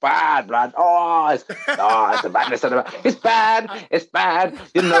God, that's bad, blood. It's the badness of the It's bad. It's bad.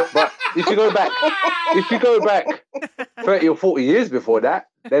 You know, but if you go back 30 or 40 years before that,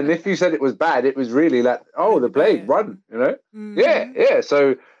 then if you said it was bad, it was really like, the plague, run, you know? Yeah.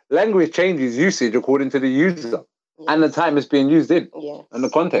 So language changes usage according to the user and the time it's being used in and the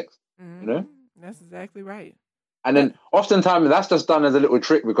context, you know? That's exactly right. And then oftentimes that's just done as a little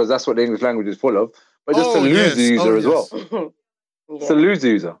trick because that's what the English language is full of, but just to lose the user as well. To lose the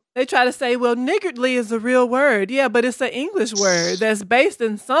user. They try to say, well, niggardly is a real word. Yeah, but it's an English word that's based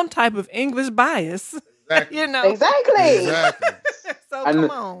in some type of English bias. Exactly. You know? Exactly. So and,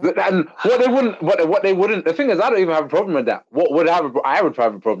 come on. And what they wouldn't, the thing is, I don't even have a problem with that. What I would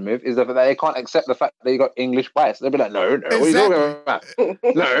have a problem with is that they can't accept the fact that you got English bias. They'll be like, no, what are you talking about?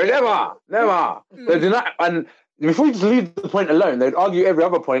 No, never. They do not, and before you just leave the point alone, they'd argue every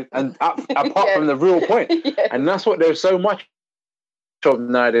other point and apart from the real point. And that's what there's so much of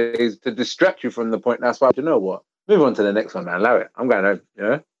nowadays, to distract you from the point. That's why, you know what? Move on to the next one, man. Allow it. I'm going home, you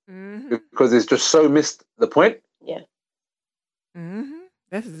know? Because it's just so missed the point. Yeah.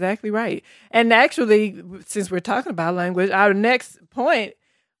 That's exactly right. And actually, since we're talking about language, our next point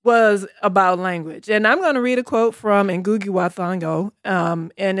was about language. And I'm going to read a quote from Ngugi wa Thiong'o,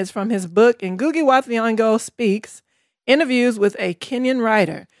 and it's from his book, Ngugi wa Thiong'o Speaks, Interviews with a Kenyan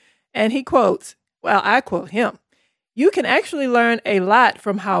Writer. And he quotes, I quote him, "You can actually learn a lot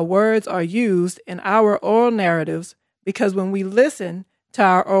from how words are used in our oral narratives, because when we listen to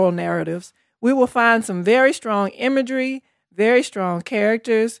our oral narratives, we will find some very strong imagery, very strong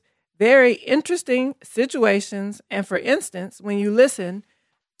characters, very interesting situations. And for instance, when you listen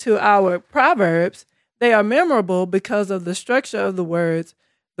to our proverbs, they are memorable because of the structure of the words,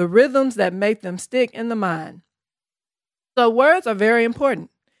 the rhythms that make them stick in the mind. So words are very important.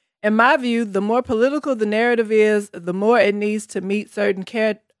 In my view, the more political the narrative is, the more it needs to meet certain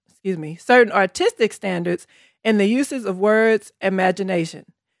artistic standards in the uses of words, imagination.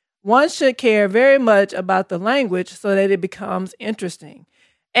 One should care very much about the language so that it becomes interesting.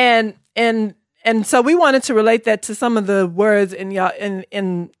 And so we wanted to relate that to some of the words in y'all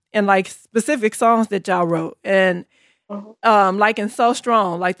in like specific songs that y'all wrote. And like in So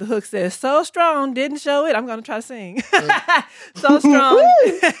Strong, like the hook says, "So strong, didn't show it." I'm gonna try to sing. So strong.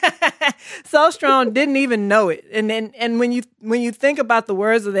 So strong, didn't even know it. And when you think about the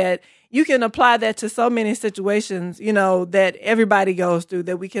words of that, you can apply that to so many situations, you know, that everybody goes through,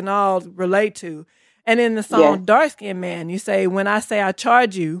 that we can all relate to. And in the song Dark Skinned Man, you say, "When I say I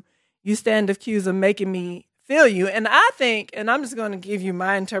charge you, you stand accused of making me feel you." And I think, and I'm just going to give you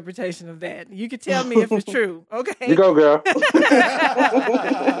my interpretation of that. You can tell me if it's true, okay? You go, girl.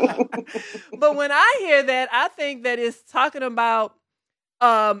 But when I hear that, I think that it's talking about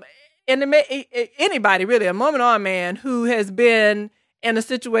anybody, really, a woman or a man who has been in a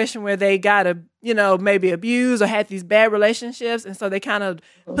situation where they got maybe abused or had these bad relationships. And so they kind of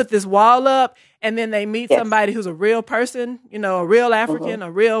put this wall up, and then they meet somebody who's a real person, you know, a real African,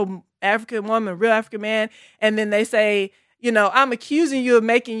 a real African woman, a real African man. And then they say, you know, "I'm accusing you of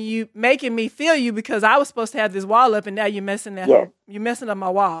making me feel you because I was supposed to have this wall up, and now you're messing up my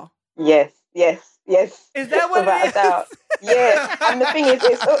wall." Yes. Yes. Is that what Without it is? a doubt. Yeah. And the thing is,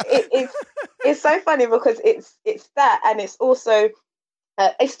 it's so funny because it's that, and it's also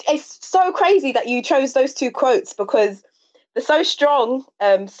it's so crazy that you chose those two quotes, because the So Strong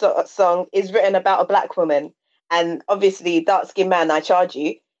song is written about a black woman, and obviously Dark Skin Man, I Charge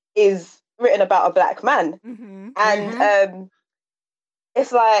You, is written about a black man. And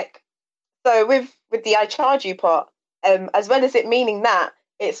it's like, so with the I Charge You part, as well as it meaning that,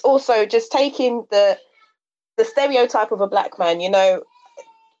 it's also just taking the stereotype of a black man, you know,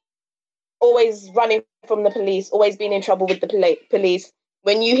 always running from the police, always being in trouble with the police.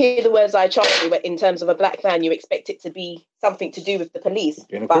 When you hear the words I charge you in terms of a black man, you expect it to be something to do with the police.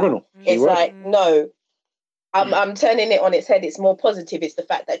 Being a criminal. It's like, no, I'm turning it on its head. It's more positive. It's the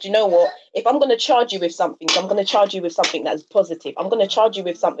fact that, you know what, if I'm going to charge you with something, I'm going to charge you with something that's positive. I'm going to charge you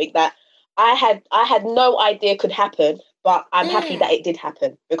with something that I had no idea could happen, but I'm happy that it did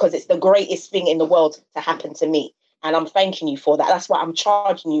happen, because it's the greatest thing in the world to happen to me. And I'm thanking you for that. That's why I'm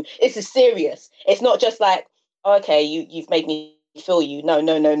charging you. This is serious. It's not just like, okay, you've made me feel you.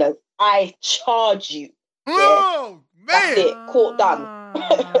 No. I charge you. Oh, man. That's it. Court done.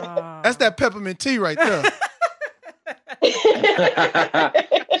 That's that peppermint tea right there.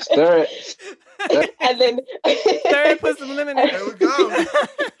 Stir it. And then Stir it, put some lemon in it. There we go.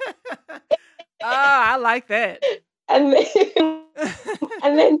 I like that. And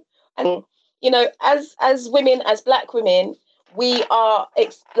then, you know, as women, as black women, we are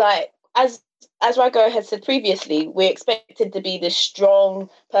like, as Rago had said previously, we're expected to be this strong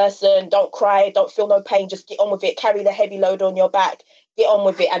person. Don't cry, don't feel no pain, just get on with it. Carry the heavy load on your back, get on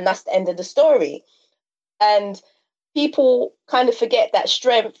with it, and that's the end of the story. And people kind of forget that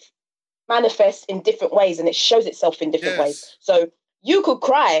strength manifests in different ways, and it shows itself in different ways. So you could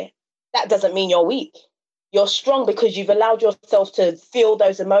cry. That doesn't mean you're weak. You're strong because you've allowed yourself to feel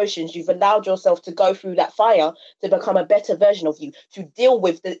those emotions. You've allowed yourself to go through that fire to become a better version of you, to deal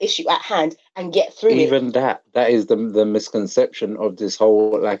with the issue at hand and get through it. Even that is the misconception of this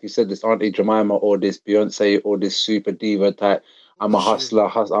whole, like you said, this Auntie Jemima or this Beyonce or this super diva type. I'm a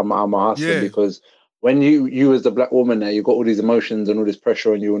hustler. I'm a hustler because when you as the black woman now, you've got all these emotions and all this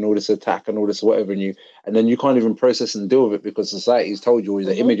pressure on you and all this attack and all this whatever in you, and then you can't even process and deal with it because society's told you all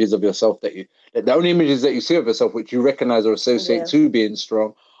the images of yourself the only images that you see of yourself which you recognize or associate to being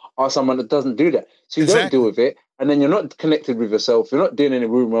strong are someone that doesn't do that. So you don't deal with it, and then you're not connected with yourself. You're not doing any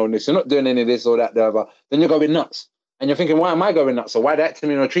room wellness. You're not doing any of this or that, the other. Then you're going nuts. And you're thinking, why am I going nuts? So why they act to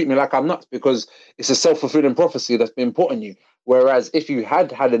me or treat me like I'm nuts? Because it's a self-fulfilling prophecy that's been put on you. Whereas if you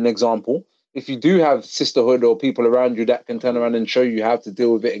had an example, if you do have sisterhood or people around you that can turn around and show you how to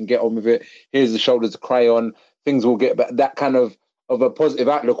deal with it and get on with it, here's the shoulders to cry on, things will get better. That kind of a positive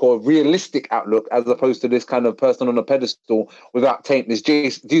outlook or a realistic outlook, as opposed to this kind of person on a pedestal without taint, this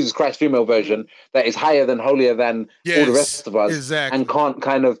Jesus Christ female version that is higher than, holier than all the rest of us, and can't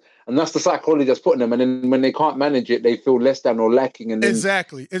kind of, and that's the psychology that's putting them. And then when they can't manage it, they feel less than or lacking, and then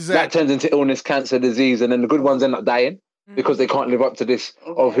that turns into illness, cancer, disease, and then the good ones end up dying. Because they can't live up to this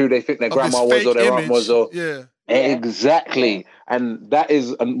of who they think their grandma was or their aunt was, or exactly. And that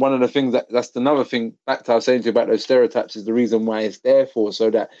is one of the things that's another thing. Back to I was saying to you about those stereotypes is the reason why it's there for, so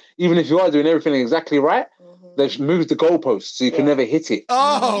that even if you are doing everything exactly right, they've moved the goalpost so you can never hit it.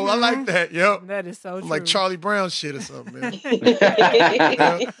 Oh, I like that. Yep, that is so true. Like Charlie Brown shit or something, man.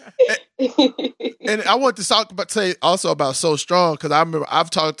 And I want to say also about So Strong, because I remember I've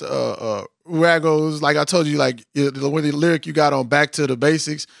talked to Ragos, like I told you, like the lyric you got on Back to the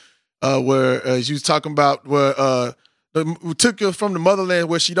Basics, where she was talking about where we took her from the motherland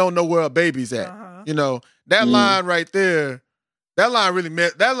where she don't know where her baby's at. You know, that line right there, that line really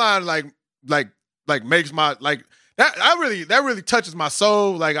like makes my that really touches my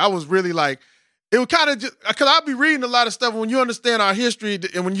soul. Like I was really like, it was kind of just because I'll be reading a lot of stuff when you understand our history,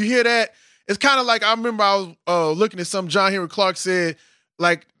 and when you hear that, it's kind of like I remember I was looking at something John Henry Clark said,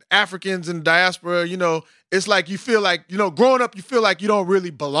 like Africans in the diaspora, you know, it's like you feel like, you know, growing up, you feel like you don't really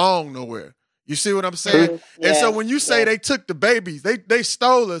belong nowhere. You see what I'm saying? And so when you say they took the babies, they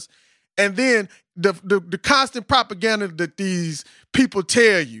stole us, and then the constant propaganda that these people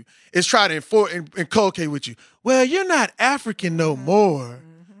tell you is try to inculcate with you. Well, you're not African no more.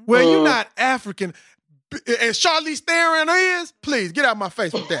 Well, you're not African. And Charlize Theron is? Please, get out of my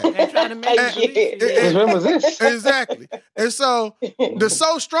face with that. They're trying to make you. When was this? Exactly. And so, the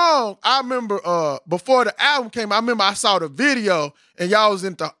So Strong, I remember before the album came, I remember I saw the video, and y'all was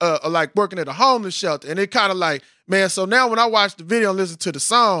into like working at a homeless shelter. And it kind of like, man, so now when I watch the video and listen to the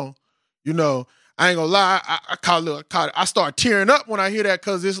song, you know, I ain't gonna lie, I start tearing up when I hear that,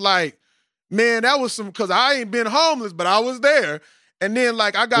 because it's like, man, that was because I ain't been homeless, but I was there. And then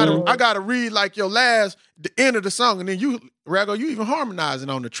like I gotta read like the end of the song, and then you, Rago, you even harmonizing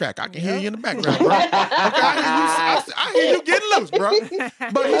on the track. I can hear you in the background, bro. Okay, I hear you getting loose, bro.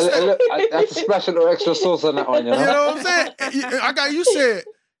 But he said, I have to splash a little extra sauce on that one, you know? You know what I'm saying? You said,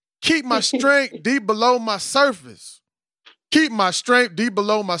 keep my strength deep below my surface. Keep my strength deep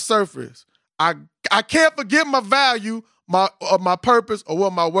below my surface. I can't forget my value, my purpose, or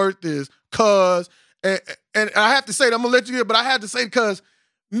what my worth is, cause. And I have to say, I'm gonna let you get, but I had to say, because,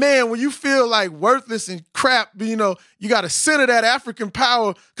 man, when you feel like worthless and crap, you know, you got to center that African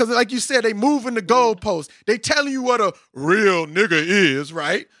power, because like you said, they moving the goalposts. They telling you what a real nigga is,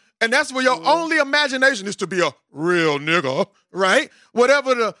 right? And that's where your only imagination is to be a real nigga, right?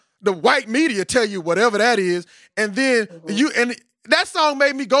 Whatever the white media tell you, whatever that is, and then that song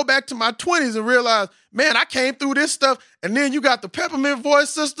made me go back to my 20s and realize, man, I came through this stuff. And then you got the peppermint voice,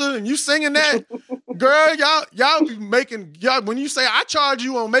 sister, and you singing that. Girl, y'all be making, when you say, I charge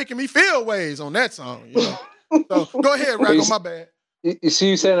you on making me feel ways on that song. You know? So go ahead, Rago, my bad. You see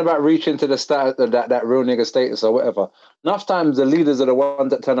you saying about reaching to the status, that real nigga status or whatever. Enough times the leaders are the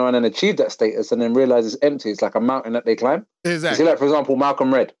ones that turn around and achieve that status and then realize it's empty. It's like a mountain that they climb. Exactly. You see, like, for example,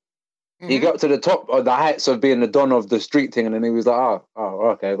 Malcolm Red. He got to the top of the heights of being the don of the street thing, and then he was like, oh,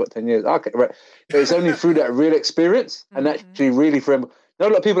 okay, I've got 10 years. Okay, right. But it's only through that real experience and actually really for him. There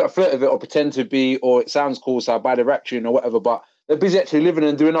are a lot of people that flirt with it or pretend to be, or it sounds cool, so I buy the rap tune or whatever, but they're busy actually living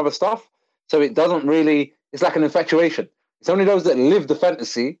and doing other stuff. So it doesn't really, it's like an infatuation. It's only those that live the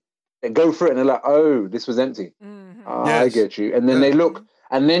fantasy that go through it and they're like, oh, this was empty. I get you. And then they look,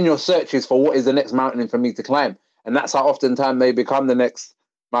 and then your search is for what is the next mountain for me to climb. And that's how oftentimes they become the next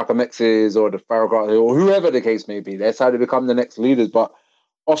Malcolm X's or the Farrakhan or whoever the case may be. That's how they become the next leaders. But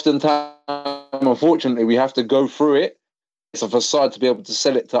oftentimes, unfortunately, we have to go through it. It's a facade to be able to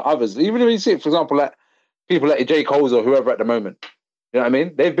sell it to others. Even if you see it, for example, like people like J. Cole's or whoever at the moment. You know what I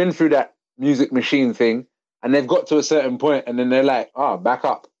mean? They've been through that music machine thing and they've got to a certain point and then they're like, back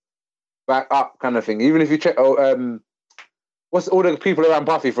up kind of thing. Even if you check, what's all the people around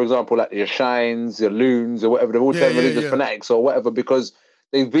Puffy, for example, like your Shines, your Loons or whatever, they're all turned religious fanatics or whatever because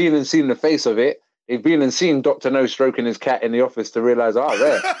they've been and seen the face of it. They've been and seen Dr. No stroking his cat in the office to realise,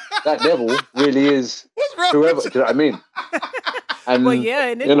 that devil really is whoever. Do you know what I mean? And, well, yeah,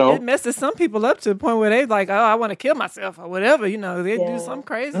 and it messes some people up to the point where they're like, I want to kill myself or whatever. You know, they do some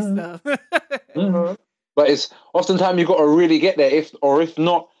crazy stuff. But it's oftentimes you've got to really get there. If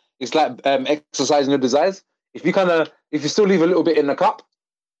not, it's like exercising your desires. If you still leave a little bit in the cup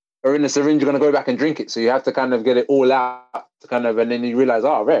or in the syringe, you're going to go back and drink it. So you have to kind of get it all out to kind of, and then you realize,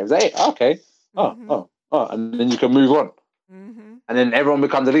 is that it? Okay. And then you can move on. And then everyone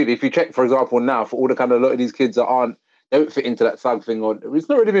becomes a leader. If you check, for example, now for all the kind of a lot of these kids that don't fit into that thug thing, or it's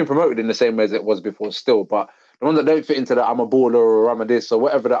not really been promoted in the same way as it was before still, but the ones that don't fit into that, I'm a baller or I'm a this or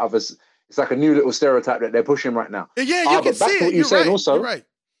whatever that others, it's like a new little stereotype that they're pushing right now. Yeah, you can see it. What you're saying also, you're right.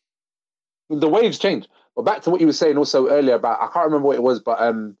 The waves change. But back to what you were saying also earlier about, I can't remember what it was, but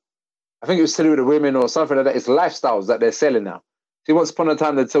I think it was to do with the women or something like that. It's lifestyles that they're selling now. See, once upon a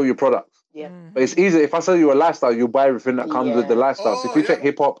time, they'd sell you products. Yeah. But it's easy. If I sell you a lifestyle, you'll buy everything that comes with the lifestyle. So if you check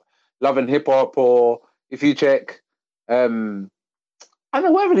hip-hop, Love and Hip Hop, or if you check, I don't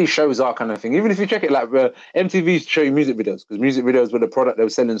know, whatever these shows are kind of thing. Even if you check it, like MTV show you music videos, because music videos were the product. They were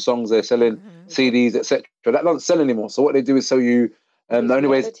selling songs, they're selling CDs, etc. That doesn't sell anymore. So what they do is sell you, the only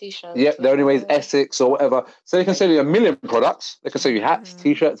way is Essex or whatever. So they can sell you 1 million products. They can sell you hats,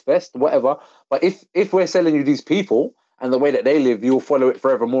 T-shirts, vests, whatever. But if we're selling you these people and the way that they live, you'll follow it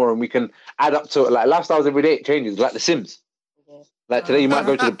forevermore, and we can add up to it. Like lifestyles every day, it changes, like The Sims. Like today you might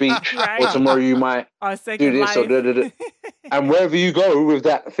go to the beach, or tomorrow you might do this or da. And wherever you go with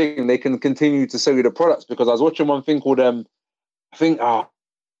that thing, they can continue to sell you the products. Because I was watching one thing called Power.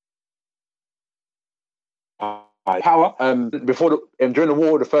 Before during the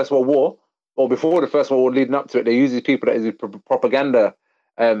war, the First World War, or before the First World War, leading up to it, they use these people that is propaganda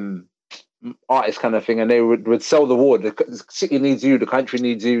artist kind of thing, and they would sell the war. The city needs you, the country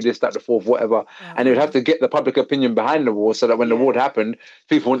needs you, this, that, the fourth, whatever. And they would have to get the public opinion behind the war so that when the war happened,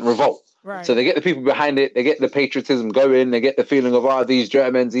 people wouldn't revolt. Right. So they get the people behind it, they get the patriotism going, they get the feeling of, these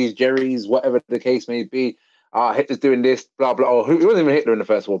Germans, these Jerrys, whatever the case may be, Hitler's doing this, blah, blah. Or it wasn't even Hitler in the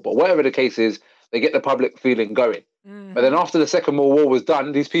First War, but whatever the case is, they get the public feeling going. But then after the Second World War was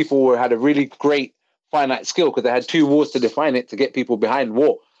done, these people had a really great finite skill because they had 2 wars to define it to get people behind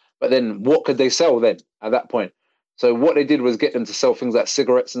war. But then what could they sell then at that point? So what they did was get them to sell things like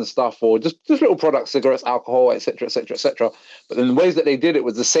cigarettes and stuff, or just little products, cigarettes, alcohol, etc., etc., etc. But then the ways that they did it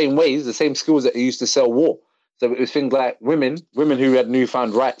was the same ways, the same skills that they used to sell war. So it was things like women who had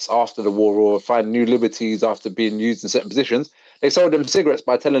newfound rights after the war or find new liberties after being used in certain positions. they sold them cigarettes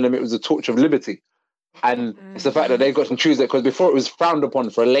by telling them it was a torch of liberty. And it's the fact that they got to choose it, because before it was frowned upon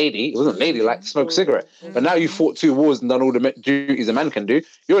for a lady, it wasn't ladylike to smoke a cigarette. But now you fought 2 wars and done all the duties a man can do,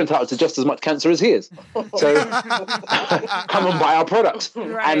 you're entitled to just as much cancer as he is. So come and buy our products.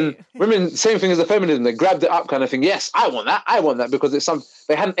 Right. And women, same thing as the feminism, they grabbed it up kind of thing. Yes, I want that, because it's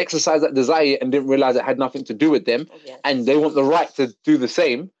they hadn't exercised that desire and didn't realize it had nothing to do with them. And they want the right to do the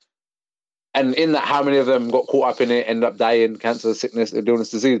same. And in that, how many of them got caught up in it, end up dying, cancer, sickness, illness,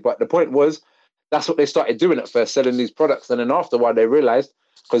 disease. But the point was, that's what they started doing at first, selling these products. And then after a while, they realized,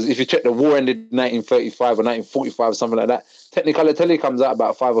 because if you check, the war ended in 1935 or 1945 or something like that. Technicolor Telly comes out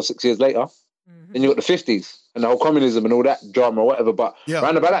about 5 or 6 years later. Then you got the 50s and the whole communism and all that drama or whatever. But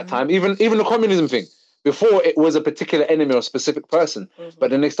around about that time, even the communism thing, before it was a particular enemy or a specific person. But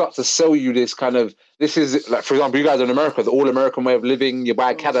then they start to sell you this kind of, this is like, for example, you guys are in America, the all-American way of living. You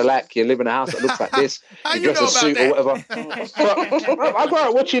buy a Cadillac, you live in a house that looks like this, you dress a suit or whatever. But I grew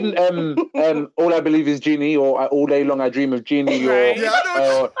up watching All I Believe Is Jeannie, or All Day Long I Dream of Jeannie, or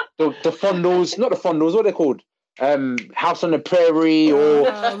the Fondles, not the Fondles, what are they called? House on the Prairie, or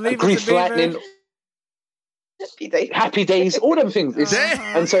Grease Lightning. Happy Days, all them things.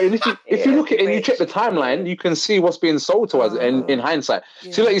 And so if you look at it and you check the timeline, you can see what's being sold to us in hindsight.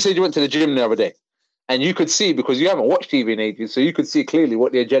 So like you said, you went to the gym the other day, and you could see, because you haven't watched TV in ages, so you could see clearly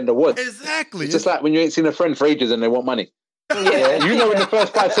what the agenda was. Exactly. It's just like when you ain't seen a friend for ages and they want money. Yeah, you know in the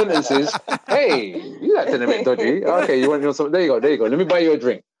first 5 sentences, hey, you acting a bit dodgy. Okay, you want something? There you go. Let me buy you a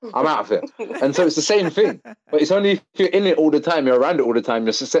drink. I'm out of here. And so it's the same thing. But it's only if you're in it all the time, you're around it all the time,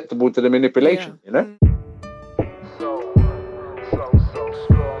 you're susceptible to the manipulation, you know?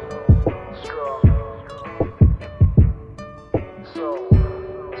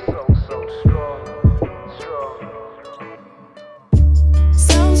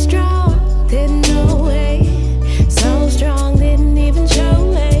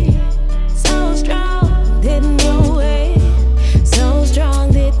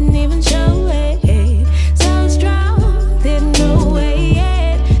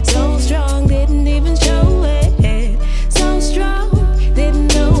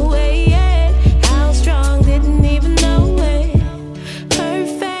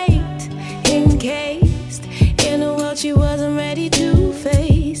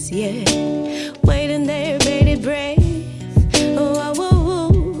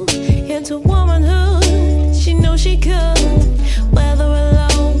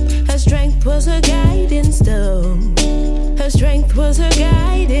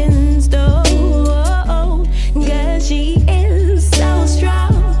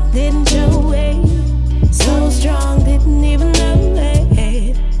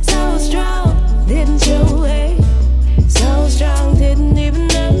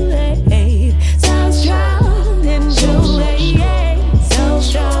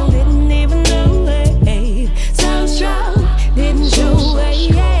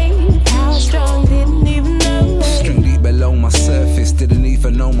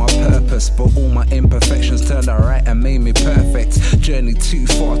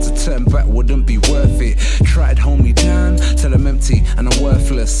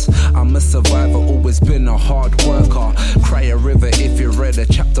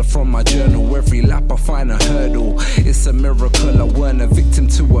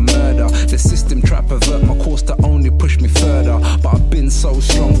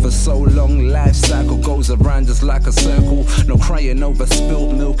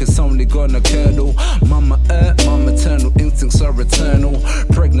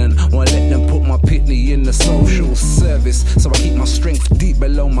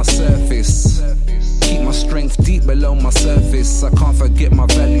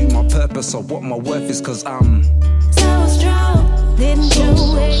 So what my worth is, cause I'm so strong, didn't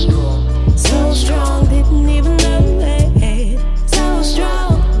you wait? So strong, didn't even know it. So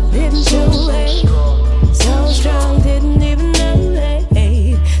strong, didn't you wait? So strong, didn't even know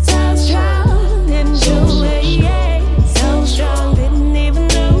it. So strong, didn't you wait? So strong, didn't even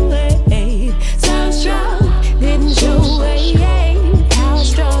know it. So strong, didn't you wait? How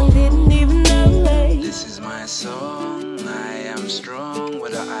strong, didn't even know it. This is my song, I am strong,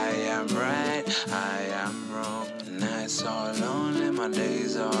 whether I am right, I am wrong. Nights are lonely, my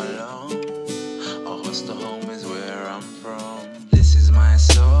days are long. A hostel home is where I'm from. This is my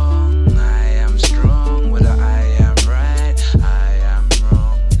song.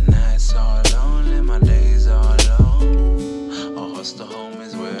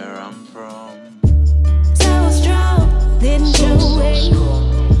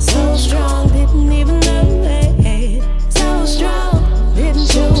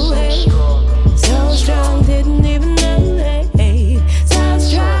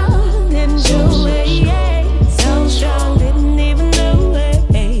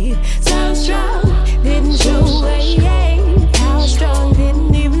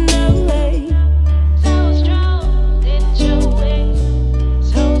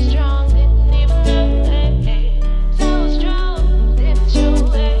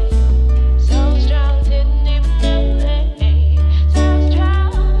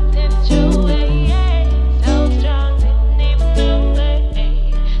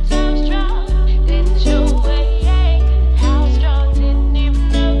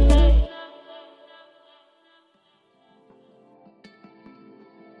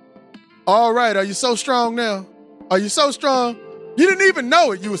 All right, are you so strong now? Are you so strong? You didn't even know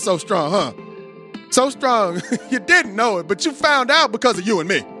it, you were so strong, huh? So strong, you didn't know it, but you found out because of you and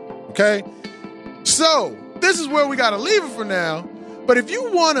me, okay? So, this is where we gotta leave it for now, but if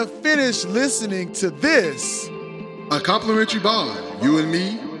you wanna finish listening to this, a complimentary bond, you and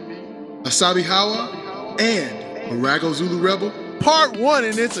me, Asabi Hawa, and Arago Zulu Rebel, part 1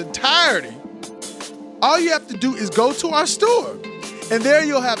 in its entirety, all you have to do is go to our store. And there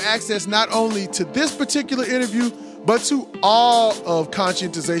you'll have access not only to this particular interview, but to all of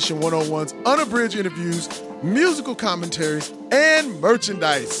Conscientization 101's unabridged interviews, musical commentaries, and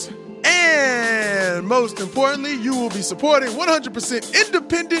merchandise. And most importantly, you will be supporting 100%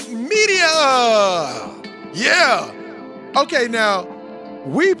 independent media. Yeah. Okay, now,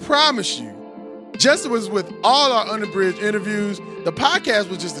 we promise you, just as with all our unabridged interviews, the podcast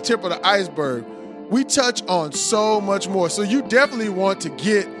was just the tip of the iceberg. We touch on so much more. So you definitely want to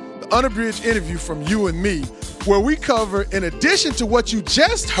get the unabridged interview from you and me, where we cover, in addition to what you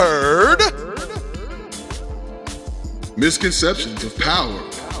just heard, misconceptions of power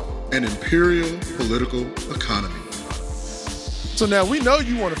and imperial political economy. So now we know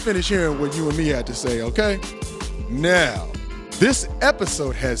you want to finish hearing what you and me had to say, okay? Now, this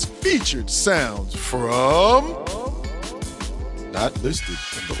episode has featured sounds from, not listed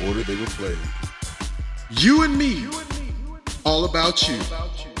in the order they were played, You and Me, All About You,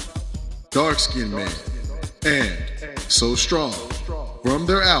 Dark Skin Man, and So Strong from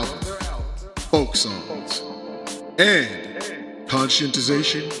their album, Folk Songs, and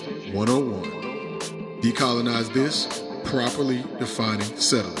Conscientization 101, Decolonize This, Properly Defining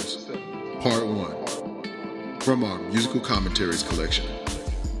Settlers, Part 1, from our musical commentaries collection.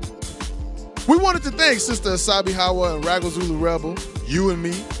 We wanted to thank Sister Asabi Hawa and Rago Zulu Rebel, you and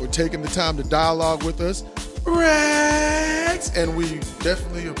me, for taking the time to dialogue with us. Rags! And we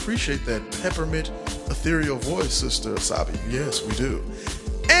definitely appreciate that peppermint ethereal voice, Sister Asabi. Yes, we do.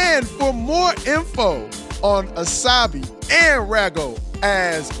 And for more info on Asabi and Rago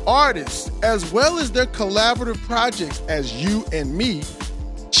as artists, as well as their collaborative projects as you and me,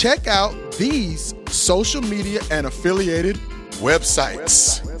 check out these social media and affiliated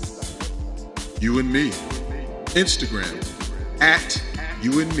websites. You and Me, Instagram, at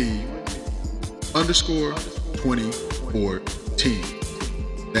You and Me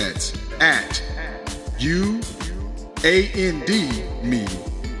 _2014. That's at UAND Me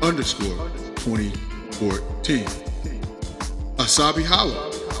 _2014. Asabi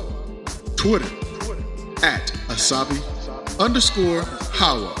Hawa, Twitter, at Asabi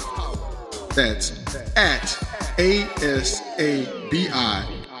 _Hawa. That's at ASABI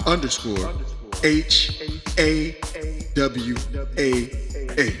 _HAWAH.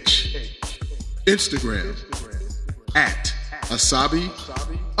 Instagram at Asabi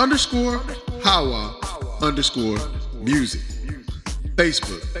 _Hawa _music.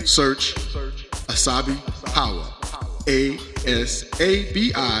 Facebook, search Asabi Hawa,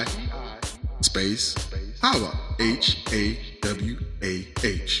 ASABI space Hawa, HAWAH.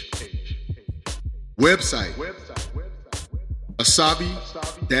 Website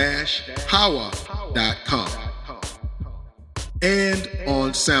asabi-hawa.com, and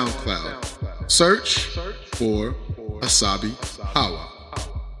on SoundCloud, search for Asabi Hawa.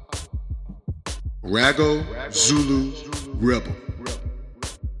 Rago Zulu Rebel.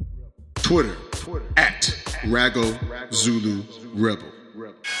 Twitter at Rago Zulu Rebel.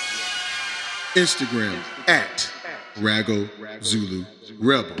 Instagram at Rago Zulu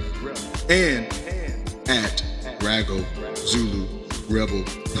Rebel. And at Rago Zulu Rebel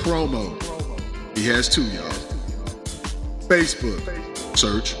Promo. He has 2, y'all. Facebook,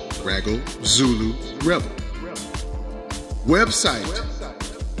 search Rago Zulu Rebel. Website,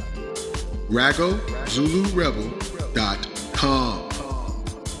 RagoZuluRebel.com.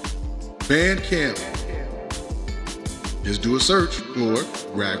 Bandcamp, just do a search for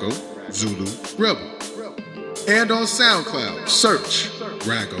Rago Zulu Rebel. And on SoundCloud, search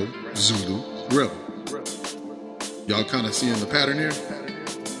Rago Zulu Rebel. Y'all kind of seeing the pattern here?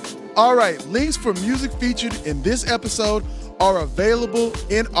 All right, links for music featured in this episode are available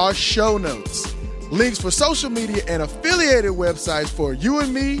in our show notes. Links for social media and affiliated websites for you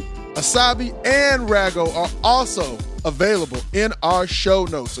and me, Asabi, and Rago are also available in our show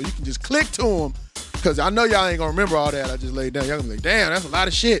notes. So you can just click to them, because I know y'all ain't gonna remember all that I just laid down. Y'all gonna be like, damn, that's a lot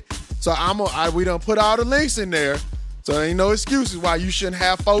of shit. So we done put all the links in there. So there ain't no excuses why you shouldn't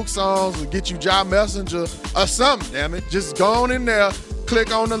have folk songs or get you Job Messenger or something, damn it. Just go on in there,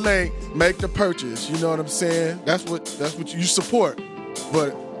 click on the link, make the purchase. You know what I'm saying? That's what you support.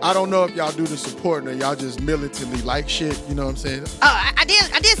 But I don't know if y'all do the supporting or y'all just militantly like shit. You know what I'm saying? Oh, I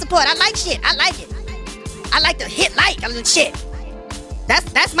did support. I like shit. I like it. I like to hit like on shit.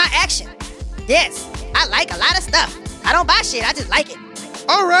 That's my action. Yes, I like a lot of stuff. I don't buy shit. I just like it.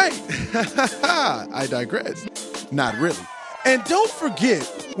 All right. I digress. Not really. And don't forget,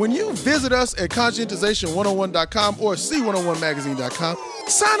 when you visit us at conscientization101.com or c101magazine.com,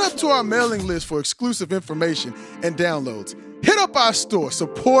 sign up to our mailing list for exclusive information and downloads. Hit up our store.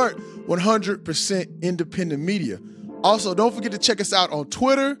 Support 100% independent media. Also, don't forget to check us out on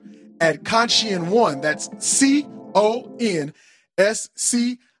Twitter at Conscien1. That's CONSCIEN1.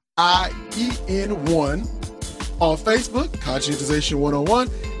 On Facebook, Conscientization 101,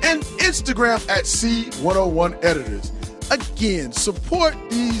 and Instagram at C101 Editors. Again, support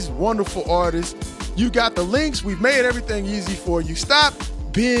these wonderful artists. You got the links. We've made everything easy for you. Stop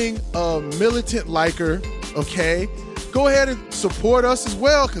being a militant liker, okay? Go ahead and support us as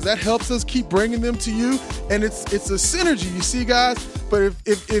well, because that helps us keep bringing them to you. And it's a synergy, you see, guys? But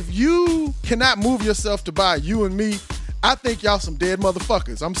if you cannot move yourself to buy you and me, I think y'all some dead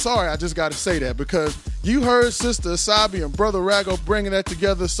motherfuckers. I'm sorry, I just got to say that, because you heard Sister Asabi and Brother Rago bringing that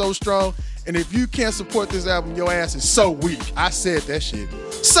together so strong. And if you can't support this album, your ass is so weak. I said that shit.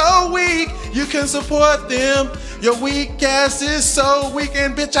 So weak, you can support them. Your weak ass is so weak,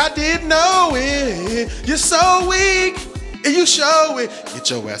 and bitch, I didn't know it. You're so weak, and you show it.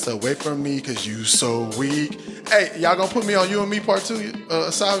 Get your ass away from me, cause you so weak. Hey, y'all gonna put me on You and Me Part 2,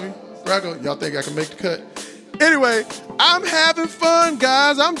 Asabi, Rago? Y'all think I can make the cut? Anyway, I'm having fun,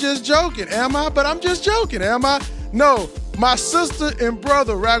 guys. I'm just joking, am I? But I'm just joking, am I? No, my sister and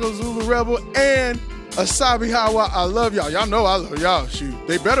brother, Rago Zulu Rebel and Asabi Hawa, I love y'all. Y'all know I love y'all. Shoot,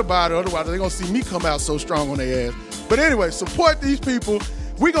 they better buy it, otherwise they're gonna see me come out so strong on their ass. But anyway, support these people.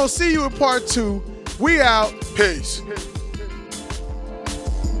 We gonna see you in part 2. We out. Peace.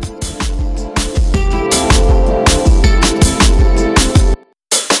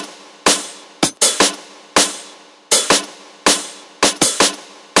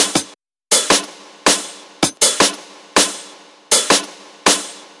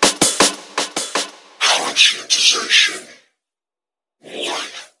 Conscientization.